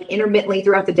about like intermittently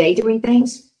throughout the day doing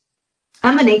things.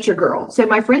 I'm a nature girl. So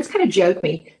my friends kind of joke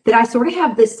me that I sort of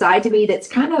have this side to me that's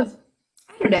kind of,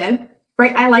 I don't know,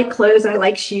 right? I like clothes. I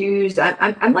like shoes.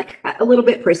 I'm like a little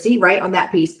bit prissy, right, on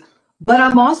that piece. But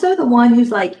I'm also the one who's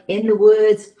like in the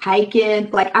woods, hiking.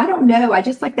 Like, I don't know. I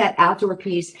just like that outdoor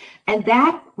piece. And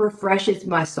that refreshes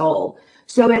my soul.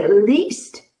 So at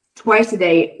least twice a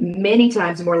day, many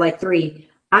times more like 3,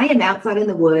 I am outside in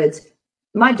the woods.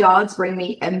 My dogs bring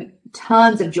me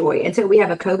tons of joy. And so we have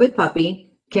a COVID puppy.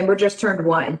 Kimber just turned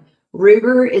 1.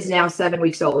 Ruger is now 7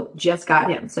 weeks old. Just got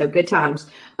him. So good times.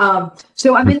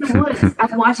 So I'm in the woods.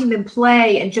 I'm watching them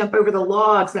play and jump over the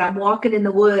logs, and I'm walking in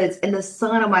the woods and the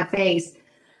sun on my face.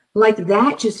 Like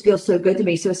that just feels so good to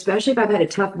me. So especially if I've had a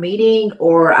tough meeting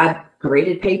or I've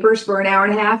graded papers for an hour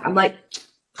and a half, I'm like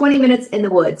 20 minutes in the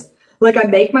woods. Like I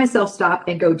make myself stop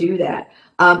and go do that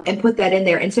and put that in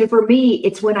there. And so for me,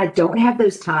 it's when I don't have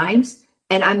those times.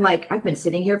 And I'm like, I've been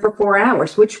sitting here for 4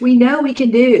 hours, which we know we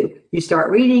can do. You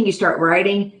start reading, you start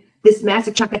writing this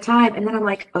massive chunk of time. And then I'm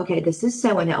like, okay, this is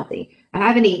so unhealthy. I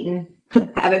haven't eaten,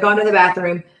 haven't gone to the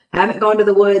bathroom, haven't gone to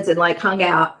the woods and like hung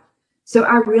out. So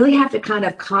I really have to kind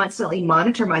of constantly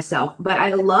monitor myself. But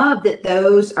I love that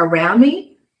those around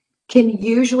me can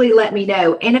usually let me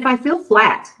know. And if I feel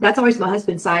flat, that's always my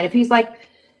husband's sign. If he's like,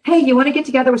 hey, you want to get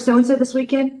together with so-and-so this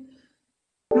weekend?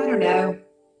 I don't know.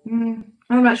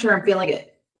 I'm not sure I'm feeling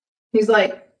it. He's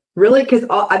like, really? Because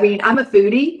I'm a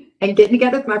foodie, and getting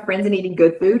together with my friends and eating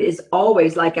good food is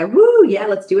always like a woo, yeah,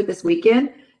 let's do it this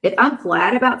weekend. If I'm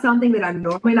flat about something that I'm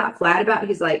normally not flat about,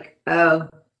 he's like, oh,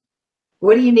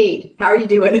 what do you need? How are you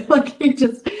doing? Like he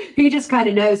just kind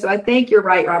of knows. So I think you're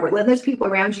right, Robert. Let those people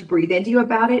around you breathe into you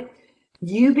about it,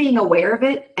 you being aware of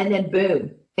it, and then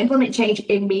boom, implement change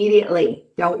immediately.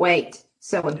 Don't wait.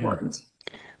 So important.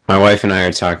 My wife and I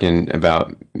are talking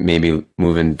about maybe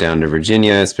moving down to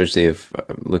Virginia, especially if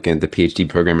looking at the PhD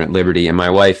program at Liberty. And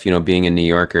my wife, being a New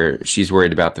Yorker, she's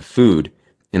worried about the food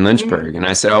in Lynchburg. And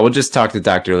I said, oh, we'll just talk to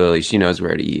Dr. Lily. She knows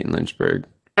where to eat in Lynchburg.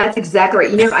 That's exactly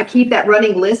right. You know, I keep that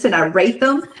running list and I rate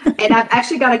them. And I've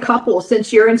actually got a couple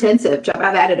since your intensive.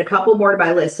 I've added a couple more to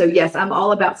my list. So yes, I'm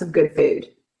all about some good food.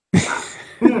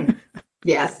 Mm,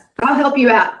 yes, I'll help you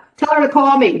out. Tell her to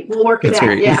call me. We'll work it That's out.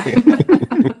 great. Yeah.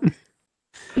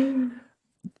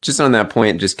 Just on that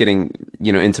point, just getting,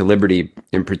 into Liberty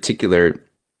in particular,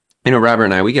 Robert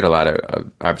and I, we get a lot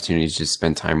of opportunities to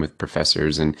spend time with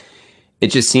professors, and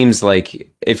it just seems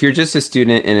like if you're just a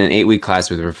student in an 8-week class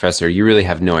with a professor, you really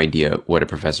have no idea what a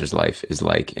professor's life is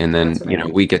like. And then, That's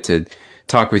right. we get to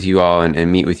talk with you all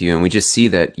and meet with you, and we just see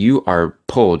that you are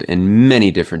pulled in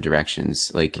many different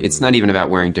directions. Like, it's not even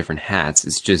about wearing different hats.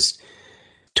 It's just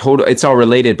it's all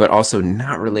related, but also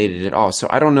not related at all. So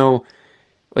I don't know,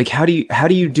 like, how do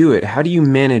you do it? How do you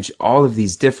manage all of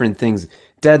these different things,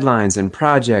 deadlines and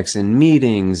projects and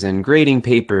meetings and grading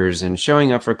papers and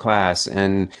showing up for class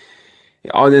and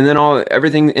then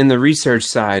everything in the research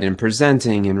side and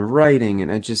presenting and writing, and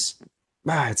it's a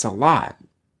lot. It's a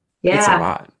Yeah,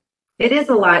 lot. it is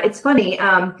a lot. It's funny.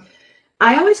 I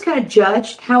always kind of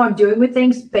judge how I'm doing with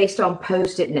things based on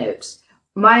Post-it notes.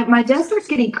 My desk starts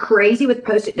getting crazy with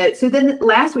Post-it notes. So then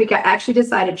last week I actually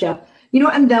decided, Jeff, you know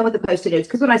what, I'm done with the Post-it notes,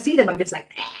 because when I see them, I'm just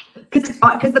like,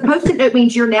 because the Post-it note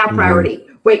means you're now priority.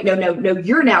 Wait, no,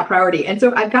 you're now priority. And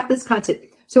so I've got this content.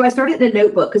 So I started in a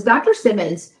notebook because Dr.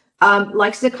 Simmons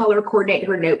likes to color coordinate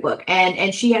her notebook,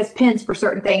 and she has pens for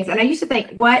certain things. And I used to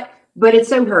think, what? But it's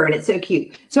so her and it's so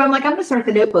cute. So I'm like, I'm gonna start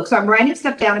the notebook. So I'm writing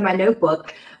stuff down in my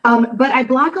notebook, but I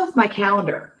block off my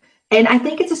calendar. And I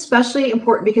think it's especially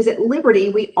important because at Liberty,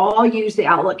 we all use the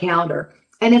Outlook calendar.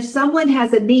 And if someone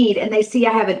has a need and they see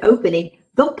I have an opening,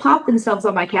 they'll pop themselves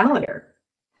on my calendar.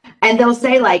 And they'll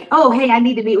say like, oh, hey, I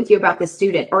need to meet with you about this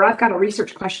student, or I've got a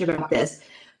research question about this.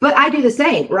 But I do the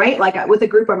same, right? Like with a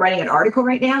group, I'm writing an article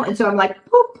right now. And so I'm like,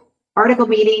 boop, article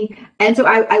meeting. And so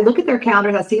I look at their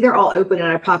calendars, I see they're all open,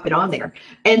 and I pop it on there.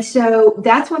 And so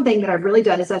that's one thing that I've really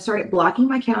done is I've started blocking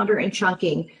my calendar and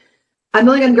chunking. I'm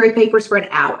only going to grade papers for an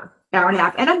hour and a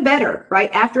half. And I'm better, right?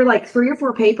 After like 3 or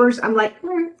 4 papers, I'm like,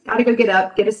 gotta go get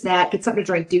up, get a snack, get something to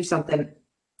drink, do something,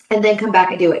 and then come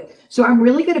back and do it. So I'm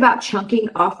really good about chunking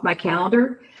off my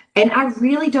calendar. And I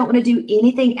really don't want to do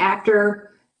anything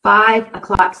after 5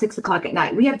 o'clock, 6 o'clock at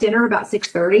night. We have dinner about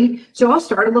 6:30. So I'll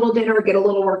start a little dinner, get a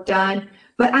little work done.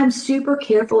 But I'm super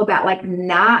careful about like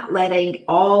not letting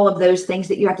all of those things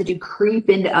that you have to do creep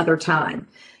into other time.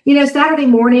 You know, Saturday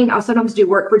morning, I'll sometimes do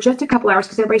work for just a couple hours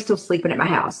because everybody's still sleeping at my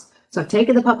house. So I've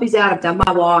taken the puppies out, I've done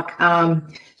my walk. I'll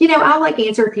like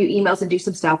answer a few emails and do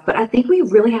some stuff, but I think we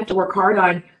really have to work hard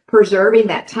on preserving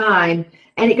that time.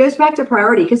 And it goes back to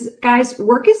priority because, guys,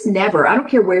 work is never, I don't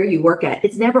care where you work at,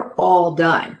 it's never all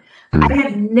done. I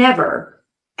have never,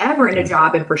 ever in a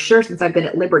job, and for sure since I've been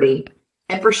at Liberty,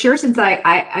 and for sure since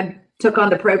I took on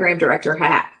the program director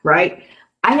hat, right?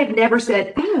 I have never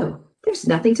said, oh, there's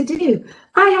nothing to do.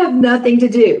 I have nothing to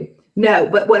do. No,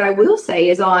 but what I will say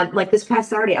is on like this past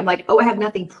Saturday, I'm like, oh, I have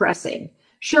nothing pressing.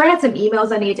 Sure, I had some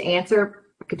emails I need to answer.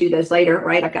 I could do those later,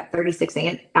 right? I've got 36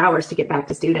 hours to get back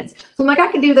to students. So I'm like,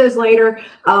 I can do those later.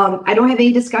 I don't have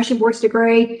any discussion boards to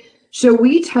grade. So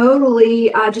we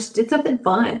totally just did something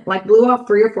fun, like blew off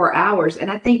 3 or 4 hours.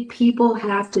 And I think people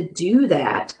have to do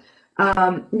that,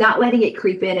 not letting it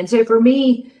creep in. And so for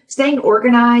me, staying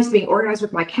organized, being organized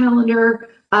with my calendar,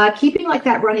 keeping like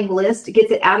that running list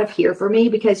gets it out of here for me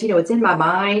because, it's in my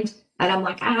mind and I'm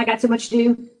like, I got so much to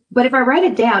do. But if I write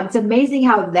it down, it's amazing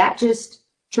how that just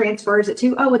transfers it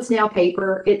to, oh, it's now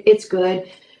paper. It's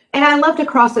good. And I love to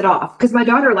cross it off because my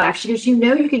daughter laughs. She goes,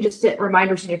 you can just set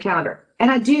reminders in your calendar. And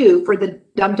I do for the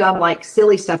dumb, like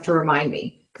silly stuff to remind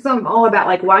me because I'm all about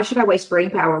like, why should I waste brain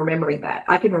power remembering that?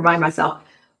 I can remind myself.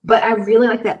 But I really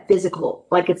like that physical,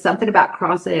 like it's something about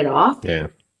crossing it off. Yeah.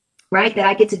 Right. That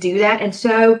I get to do that. And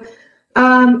so,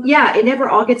 it never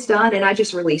all gets done. And I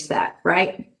just release that.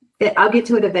 Right. I'll get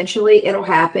to it eventually. It'll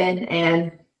happen.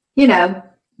 And,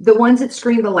 the ones that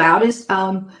scream the loudest,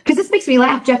 because this makes me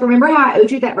laugh. Jeff, remember how I owed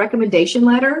you that recommendation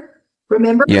letter?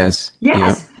 Remember? Yes.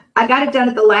 Yes. Yep. I got it done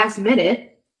at the last minute.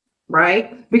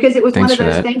 Right. Because it was Thanks one of for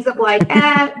those that. things of like,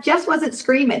 just wasn't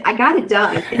screaming. I got it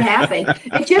done. It happened.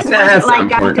 It just That's wasn't like,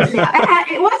 got it important. done now.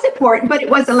 It was important, but it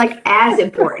wasn't like as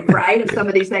important, right? Of some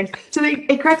of these things. So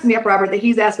it cracks me up, Robert, that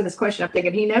he's asking this question. I'm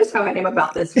thinking he knows how I am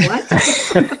about this. What?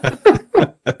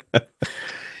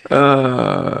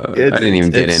 I didn't even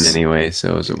get in anyway,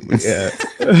 so it was Yeah.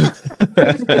 It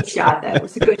was a good shot, though. It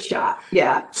was a good shot.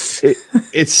 Yeah.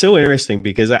 It's so interesting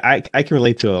because I can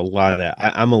relate to a lot of that.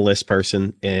 I'm a list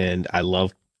person and I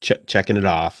love checking it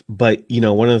off. But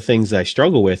one of the things that I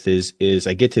struggle with is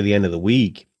I get to the end of the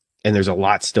week and there's a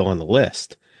lot still on the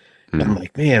list. I'm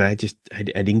like, man, I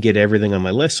didn't get everything on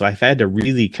my list. So I've had to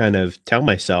really kind of tell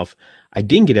myself I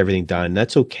didn't get everything done.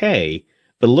 That's okay.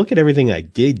 But look at everything I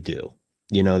did do.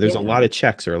 There's a Yeah. lot of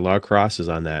checks or a lot of crosses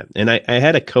on that. And I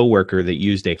had a coworker that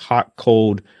used a hot,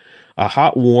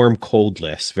 warm, cold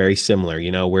list, very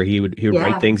similar, where he would write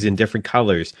Yeah. things in different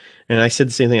colors. And I said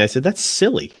the same thing. I said, that's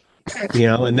silly.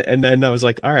 And then I was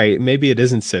like, all right, maybe it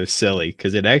isn't so silly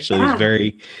because it actually is Yeah.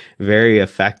 very, very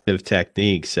effective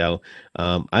technique. So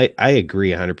I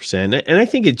agree 100%. And I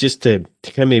think it just to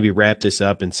kind of maybe wrap this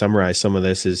up and summarize some of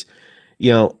this is,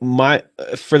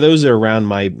 for those that are around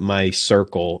my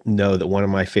circle know that one of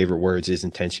my favorite words is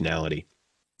intentionality.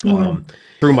 Mm.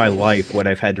 Through my life, what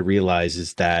I've had to realize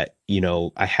is that,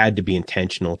 I had to be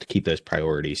intentional to keep those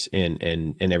priorities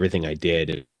and everything I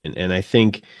did. And I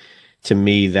think to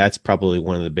me, that's probably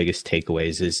one of the biggest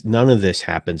takeaways is none of this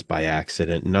happens by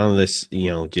accident. None of this,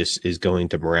 just is going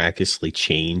to miraculously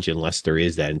change unless there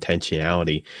is that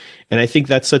intentionality. And I think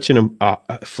that's such a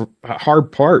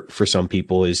hard part for some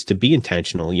people is to be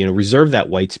intentional, reserve that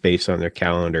white space on their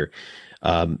calendar,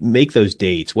 make those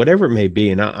dates, whatever it may be.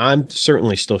 And I'm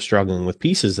certainly still struggling with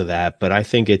pieces of that, but I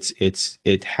think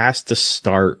it has to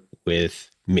start with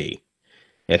me.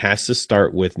 It has to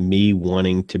start with me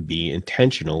wanting to be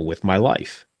intentional with my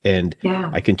life, and Yeah.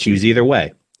 I can choose either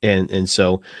way. And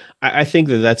so I think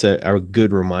that that's a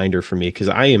good reminder for me because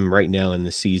I am right now in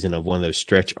the season of one of those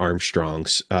Stretch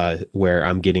Armstrongs where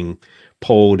I'm getting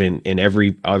pulled in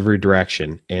every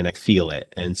direction and I feel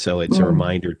it. And so it's a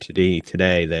reminder today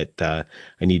that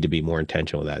I need to be more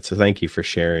intentional with that. So thank you for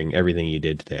sharing everything you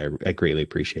did today. I greatly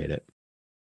appreciate it.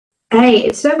 Hey,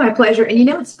 it's so my pleasure. And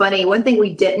it's funny. One thing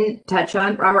we didn't touch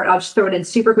on, Robert, I'll just throw it in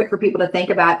super quick for people to think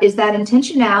about is that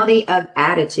intentionality of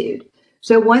attitude.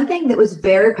 So one thing that was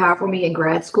very powerful for me in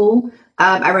grad school,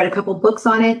 I read a couple books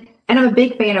on it, and I'm a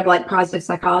big fan of like positive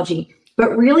psychology,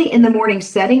 but really in the morning,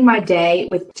 setting my day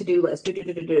with to-do list,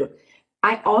 do.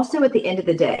 I also, at the end of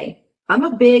the day, I'm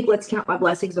a big, let's count my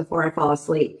blessings before I fall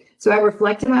asleep. So I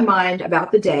reflect in my mind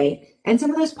about the day and some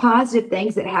of those positive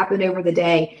things that happened over the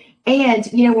day. And,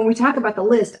 when we talk about the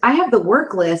list, I have the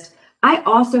work list. I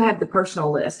also have the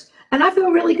personal list. And I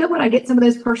feel really good when I get some of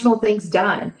those personal things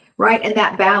done, right? And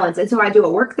that balance. And so I do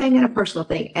a work thing and a personal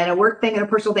thing and a work thing and a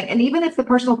personal thing. And even if the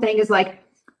personal thing is like,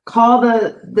 call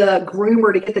the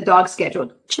groomer to get the dog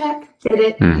scheduled, check, did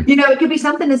it. It could be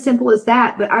something as simple as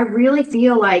that. But I really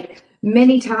feel like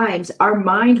many times our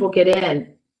mind will get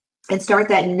in and start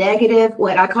that negative,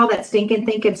 what I call that stinking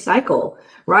thinking cycle,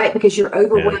 right? Because you're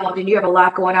overwhelmed and you have a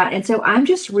lot going on. And so I'm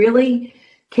just really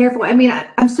careful. I mean,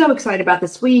 I'm so excited about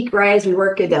this week, right? As we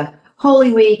work into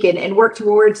Holy Week and work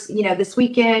towards, this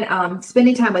weekend,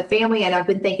 spending time with family. And I've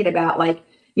been thinking about like,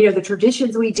 the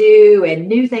traditions we do and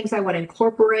new things I want to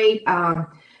incorporate.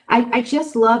 I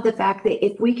just love the fact that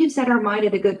if we can set our mind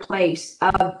at a good place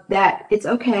that it's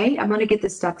okay, I'm going to get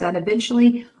this stuff done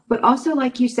eventually. But also,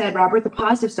 like you said, Robert, the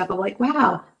positive stuff, I'm like,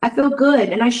 wow, I feel good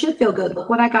and I should feel good. Look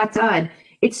what I got done.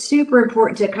 It's super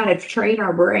important to kind of train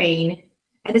our brain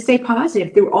and to stay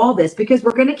positive through all this because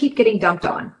we're going to keep getting dumped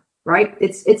on, right?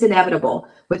 It's inevitable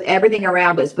with everything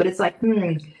around us. But it's like,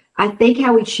 I think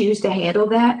how we choose to handle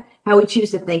that, how we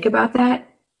choose to think about that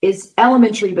is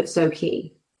elementary, but so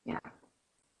key. Yeah.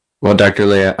 Well, Dr.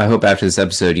 Leah, I hope after this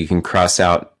episode you can cross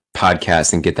out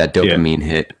podcasts and get that dopamine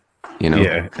hit.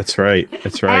 Yeah, that's right.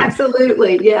 That's right.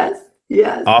 Absolutely. Yes.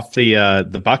 Yes. Off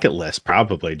the bucket list,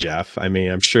 probably, Jeff. I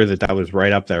mean, I'm sure that was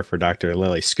right up there for Dr.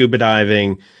 Lily. Scuba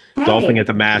diving, golfing at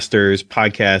the Masters,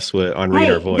 podcast on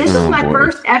Read Our Voice. This is my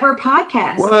first ever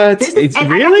podcast. What?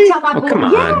 And really? I got to tell my boys, come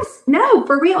on. yes, no,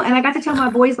 for real. And I got to tell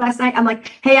my boys last night, I'm like,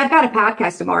 hey, I've got a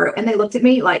podcast tomorrow. And they looked at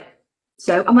me like,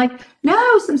 so I'm like,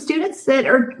 no, some students that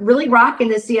are really rocking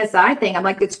this CSI thing. I'm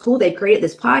like, it's cool. They've created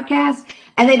this podcast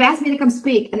and they've asked me to come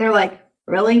speak. And they're like,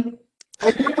 really?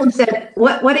 And someone said,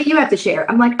 what do you have to share?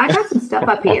 I'm like, I got some stuff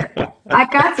up here. I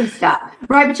got some stuff.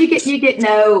 Right. But you get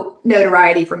no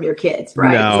notoriety from your kids,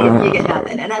 right? No. So you get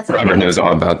nothing. And that's okay. Robert knows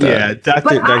all about that. Yeah,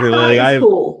 Dr. Lily,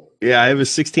 I have a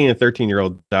 16 and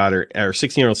 13-year-old daughter, or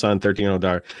 16-year-old son, 13-year-old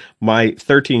daughter. My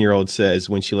 13-year-old says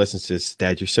when she listens to this,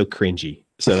 Dad, you're so cringy.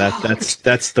 So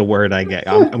that's the word I get.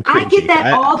 I'm cringy. I get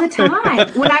that all the time.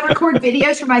 When I record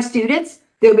videos for my students,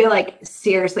 they'll be like,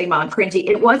 seriously, Mom, cringy.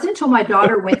 It wasn't until my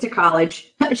daughter went to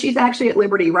college. She's actually at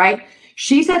Liberty, right?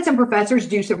 She's had some professors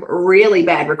do some really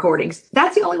bad recordings.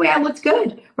 That's the only way I looked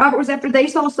good. Robert, was after they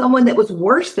saw someone that was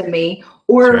worse than me,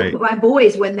 or my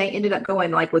boys when they ended up going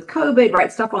like with COVID,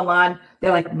 right, stuff online.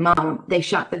 They're like, Mom, they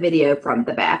shot the video from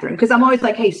the bathroom. Because I'm always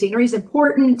like, hey, scenery is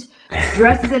important.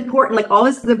 Dress is important. Like, all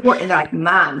this is important. And they're like,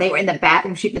 Mom, they were in the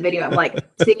bathroom shooting the video. I'm like,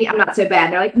 see, I'm not so bad.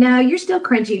 And they're like, no, you're still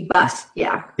cringy, but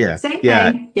yeah. Yeah. Same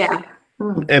Yeah. thing. Yeah.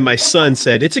 And my son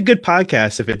said, it's a good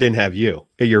podcast if it didn't have you,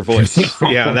 your voice.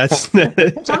 Yeah, that's,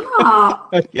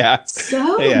 Stop. yeah.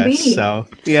 So Yeah. mean. So,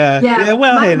 yeah. Yeah, Yeah.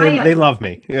 Well, my- hey, my- they love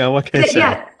me. Yeah. What can I say?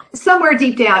 Yeah, somewhere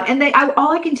deep down. And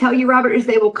all I can tell you, Robert, is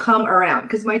they will come around.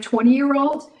 Because my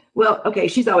 20-year-old, well, okay,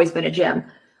 she's always been a gem.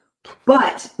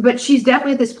 But she's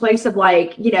definitely at this place of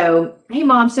like, hey,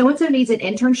 Mom, so-and-so needs an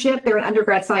internship. They're an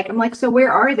undergrad psych. I'm like, so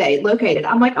where are they located?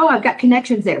 I'm like, oh, I've got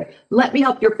connections there. Let me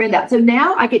help your friend out. So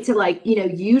now I get to like,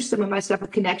 use some of my stuff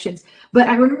with connections. But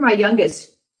I remember my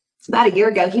youngest, about a year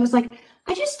ago, he was like,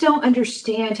 I just don't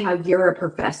understand how you're a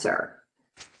professor.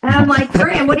 And I'm like,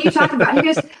 Fran, what are you talking about? He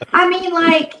goes, I mean,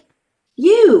 like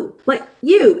you.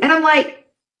 And I'm like,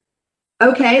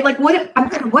 okay, like what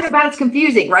about it's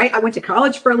confusing, right? I went to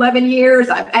college for 11 years.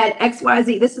 I've had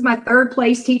XYZ. This is my third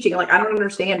place teaching. Like, I don't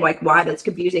understand like why that's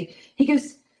confusing. He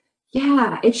goes,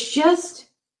 yeah, it's just,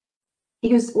 he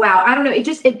goes, wow, I don't know.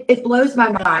 It blows my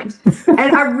mind.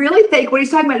 And I really think what he's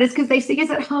talking about is because they see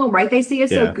us at home, right? They see us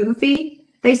so goofy.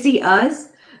 They see us.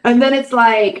 And then it's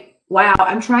like, wow,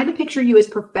 I'm trying to picture you as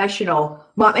professional,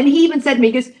 Mom. And he even said to me,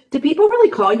 he goes, do people really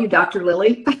call you Dr.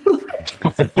 Lily?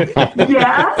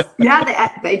 Yes.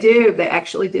 Yeah, they do. They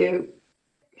actually do.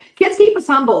 Kids keep us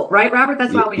humble, right, Robert?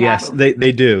 That's why we Yes, have them.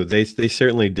 they do. They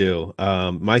certainly do.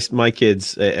 My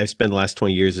kids, I've spent the last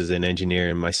 20 years as an engineer,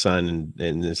 and my son,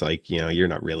 and it's like, you're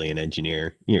not really an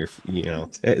engineer.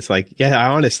 It's like, yeah,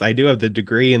 honest, I do have the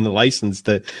degree and the license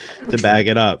to back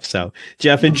it up. So,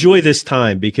 Jeff, enjoy this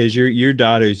time because your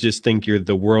daughters just think you're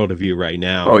the world of you right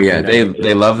now. Oh yeah,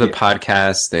 they love the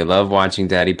podcast. They love watching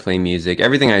Daddy play music.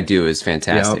 Everything I do is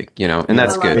fantastic, and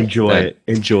that's good.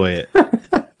 Enjoy it.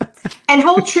 And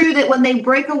hold true that when they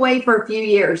break away for a few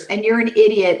years and you're an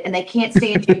idiot and they can't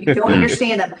stand you, you don't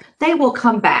understand them, they will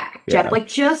come back, Jeff. Like,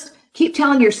 just keep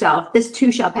telling yourself, this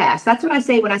too shall pass. That's what I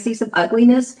say when I see some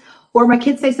ugliness or my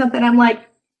kids say something, I'm like,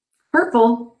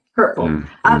 hurtful.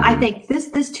 I think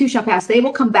this too shall pass. They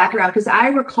will come back around, because I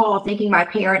recall thinking my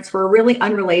parents were really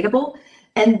unrelatable.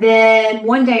 And then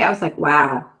one day I was like,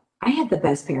 wow, I had the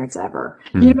best parents ever.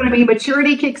 You know what I mean?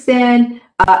 Maturity kicks in,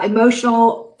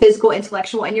 emotional, physical,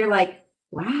 intellectual, and you're like,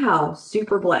 wow,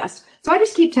 super blessed. So I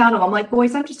just keep telling them, I'm like,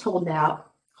 boys, I'm just holding out.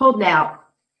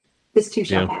 This too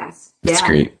shall pass. That's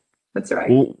great. That's right.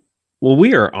 Well,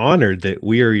 we are honored that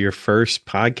we are your first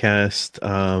podcast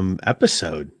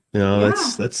episode.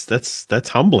 That's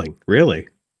humbling, really.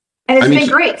 And it's been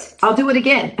great. I'll do it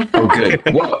again. Oh, good.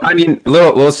 Well, I mean,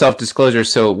 little self-disclosure.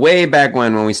 So way back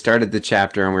when we started the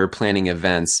chapter and we were planning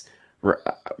events,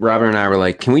 Robert and I were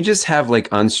like, can we just have like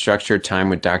unstructured time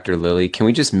with Dr. Lily? Can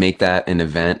we just make that an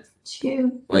event?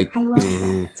 Like, I love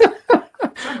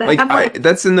that.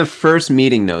 That's in the first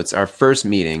meeting notes. Our first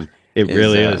meeting. It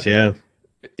really is. Yeah.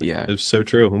 Yeah. It's so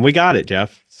true. And we got it,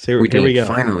 Jeff. Here we go.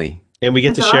 Finally. And we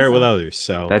get to share it with others.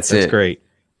 So that's great.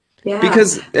 Yeah.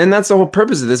 And that's the whole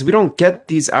purpose of this. We don't get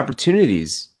these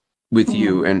opportunities with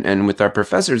you and with our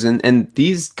professors. And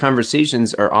these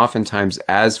conversations are oftentimes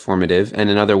as formative and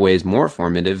in other ways more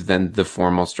formative than the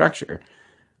formal structure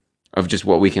of just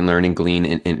what we can learn and glean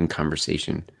in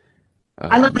conversation.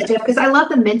 I love that, Jeff, because I love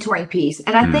the mentoring piece.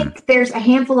 And I think there's a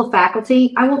handful of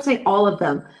faculty, I won't say all of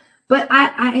them, but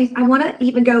I want to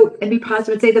even go and be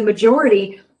positive and say the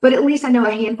majority, but at least I know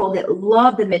a handful that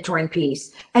love the mentoring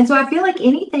piece. And so I feel like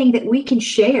anything that we can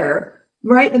share,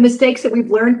 right, the mistakes that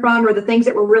we've learned from or the things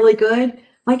that were really good,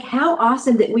 like how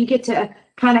awesome that we get to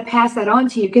kind of pass that on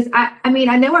to you. Because I mean,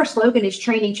 I know our slogan is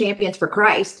training champions for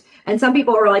Christ. And some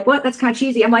people are like, what? That's kind of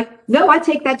cheesy. I'm like, no, I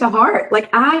take that to heart.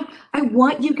 Like, I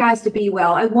want you guys to be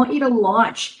well. I want you to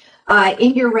launch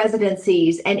in your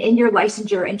residencies and in your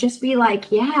licensure and just be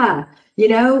like, yeah,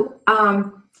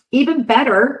 even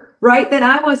better, right, than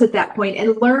I was at that point,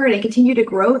 and learn and continue to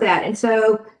grow that. And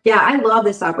so, yeah, I love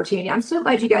this opportunity. I'm so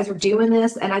glad you guys are doing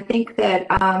this. And I think that,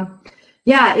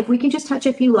 if we can just touch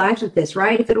a few lives with this,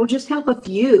 right, if it'll just help a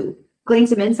few glean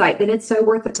some insight, then it's so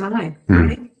worth the time,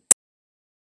 right?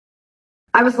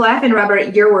 I was laughing, Robert,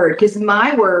 at your word, because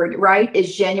my word, right,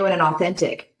 is genuine and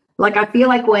authentic. Like, I feel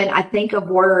like when I think of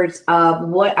words of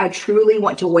what I truly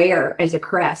want to wear as a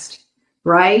crest,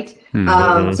 right?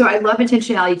 So I love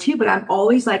intentionality too, but I'm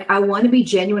always like, I want to be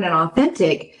genuine and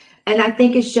authentic. And I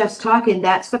think as Jeff's talking,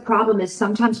 that's the problem, is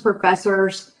sometimes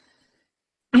professors,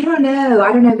 I don't know.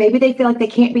 Maybe they feel like they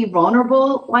can't be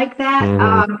vulnerable like that.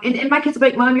 And my kids are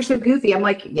like, Mom, you're so goofy. I'm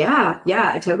like, yeah,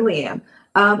 I totally am.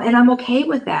 And I'm okay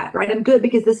with that, right? I'm good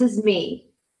because this is me.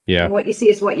 Yeah. And what you see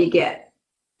is what you get.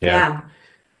 Yeah.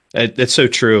 That's so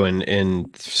true,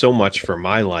 and so much for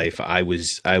my life. I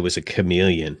was a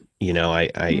chameleon. You know, I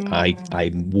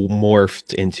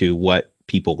morphed into what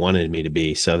people wanted me to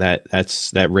be. So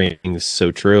that rings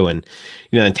so true. And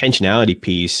intentionality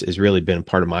piece has really been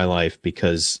part of my life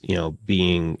because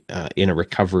being in a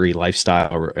recovery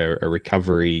lifestyle or a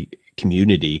recovery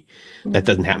community, that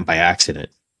doesn't happen by accident.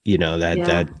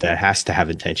 That has to have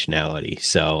intentionality.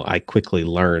 So I quickly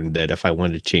learned that if I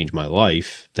wanted to change my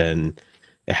life, then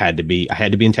I had to be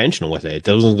intentional with it.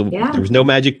 There was no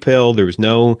magic pill. There was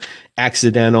no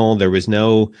accidental. There was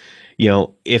no,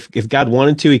 if God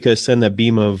wanted to, he could send a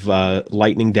beam of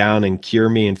lightning down and cure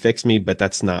me and fix me, but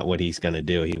that's not what he's going to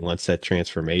do. He wants that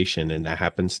transformation, and that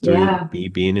happens through me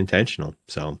being intentional.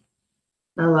 So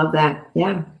I love that.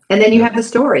 Yeah. And then you have the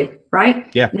story,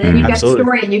 right? Yeah. And then you got the absolutely.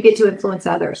 story and you get to influence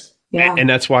others. Yeah. And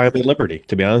that's why I'm at Liberty,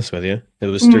 to be honest with you. It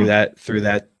was through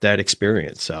that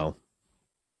experience. So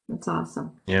that's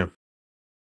awesome. Yeah.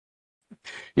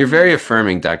 You're very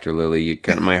affirming, Dr. Lilly.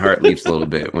 My heart leaps a little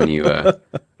bit when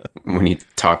you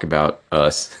talk about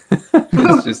us.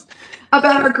 It's just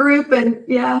about our group and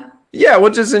yeah,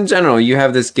 well, just in general, you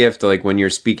have this gift. Like when you're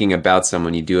speaking about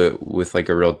someone, you do it with like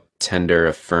a real tender,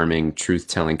 affirming,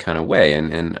 truth-telling kind of way.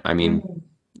 And I mean,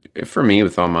 for me,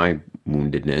 with all my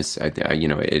woundedness,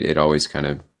 it always kind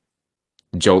of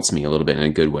jolts me a little bit in a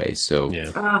good way. So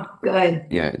good.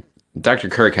 Yeah, Dr.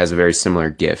 Kirk has a very similar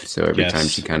gift. So every time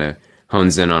she kind of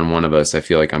hones in on one of us, I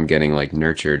feel like I'm getting like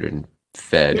nurtured and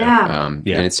fed. And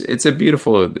it's a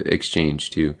beautiful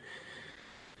exchange too.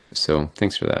 So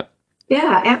thanks for that.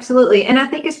 Yeah, absolutely. And I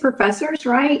think as professors,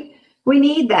 right, we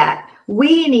need that.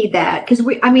 We need that because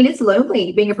it's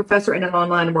lonely being a professor in an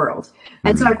online world.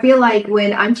 And so I feel like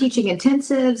when I'm teaching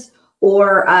intensives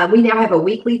or we now have a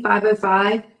weekly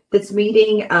 505 that's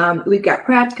meeting, we've got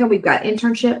practicum, we've got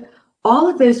internship. All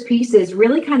of those pieces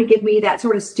really kind of give me that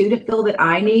sort of student feel that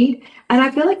I need. And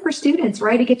I feel like for students,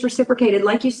 right, it gets reciprocated,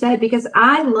 like you said, because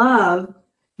I love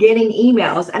getting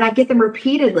emails and I get them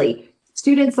repeatedly.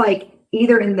 Students like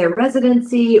either in their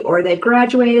residency or they've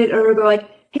graduated or they're like,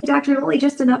 hey, Dr. Lilly,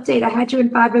 just an update. I had you in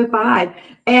 505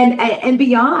 and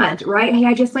beyond, right? Hey,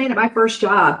 I just landed my first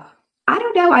job. I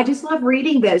don't know. I just love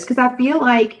reading those because I feel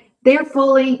like they're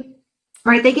fully,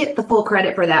 right? They get the full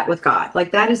credit for that with God.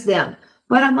 Like that is them.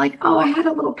 But I'm like, oh, I had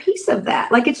a little piece of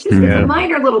that. Like it's just it's a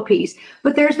minor little piece.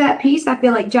 But there's that piece. I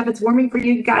feel like, Jeff, it's warming for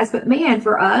you guys. But man,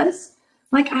 for us,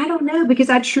 like, I don't know, because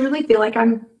I truly feel like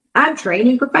I'm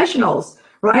training professionals,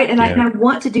 right? And I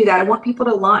want to do that. I want people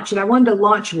to launch and I want to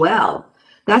launch well.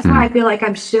 That's why I feel like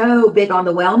I'm so big on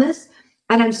the wellness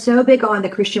and I'm so big on the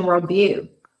Christian worldview.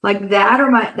 Like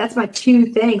that's my two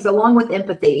things along with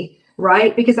empathy,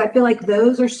 right? Because I feel like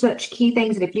those are such key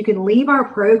things. And if you can leave our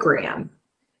program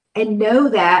and know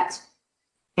that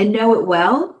and know it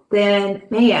well, then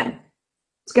man,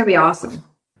 it's going to be awesome.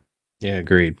 Yeah,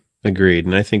 agreed.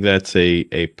 And I think that's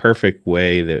a perfect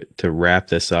way to wrap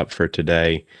this up for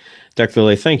today. Dr.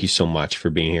 Lilly, thank you so much for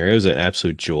being here. It was an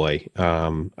absolute joy.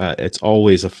 It's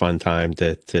always a fun time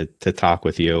to talk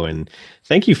with you. And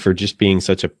thank you for just being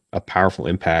such a powerful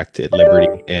impact at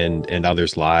Liberty and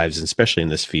others' lives, especially in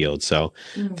this field. So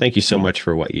thank you so much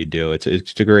for what you do. It's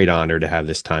a great honor to have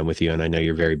this time with you. And I know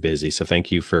you're very busy. So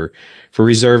thank you for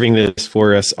reserving this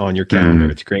for us on your calendar.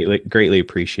 It's greatly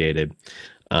appreciated.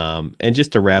 And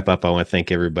just to wrap up, I want to thank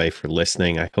everybody for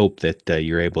listening. I hope that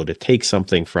you're able to take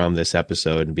something from this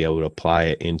episode and be able to apply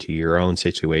it into your own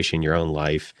situation, your own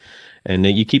life, and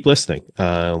that you keep listening.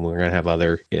 We're going to have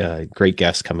other great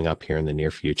guests coming up here in the near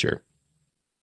future.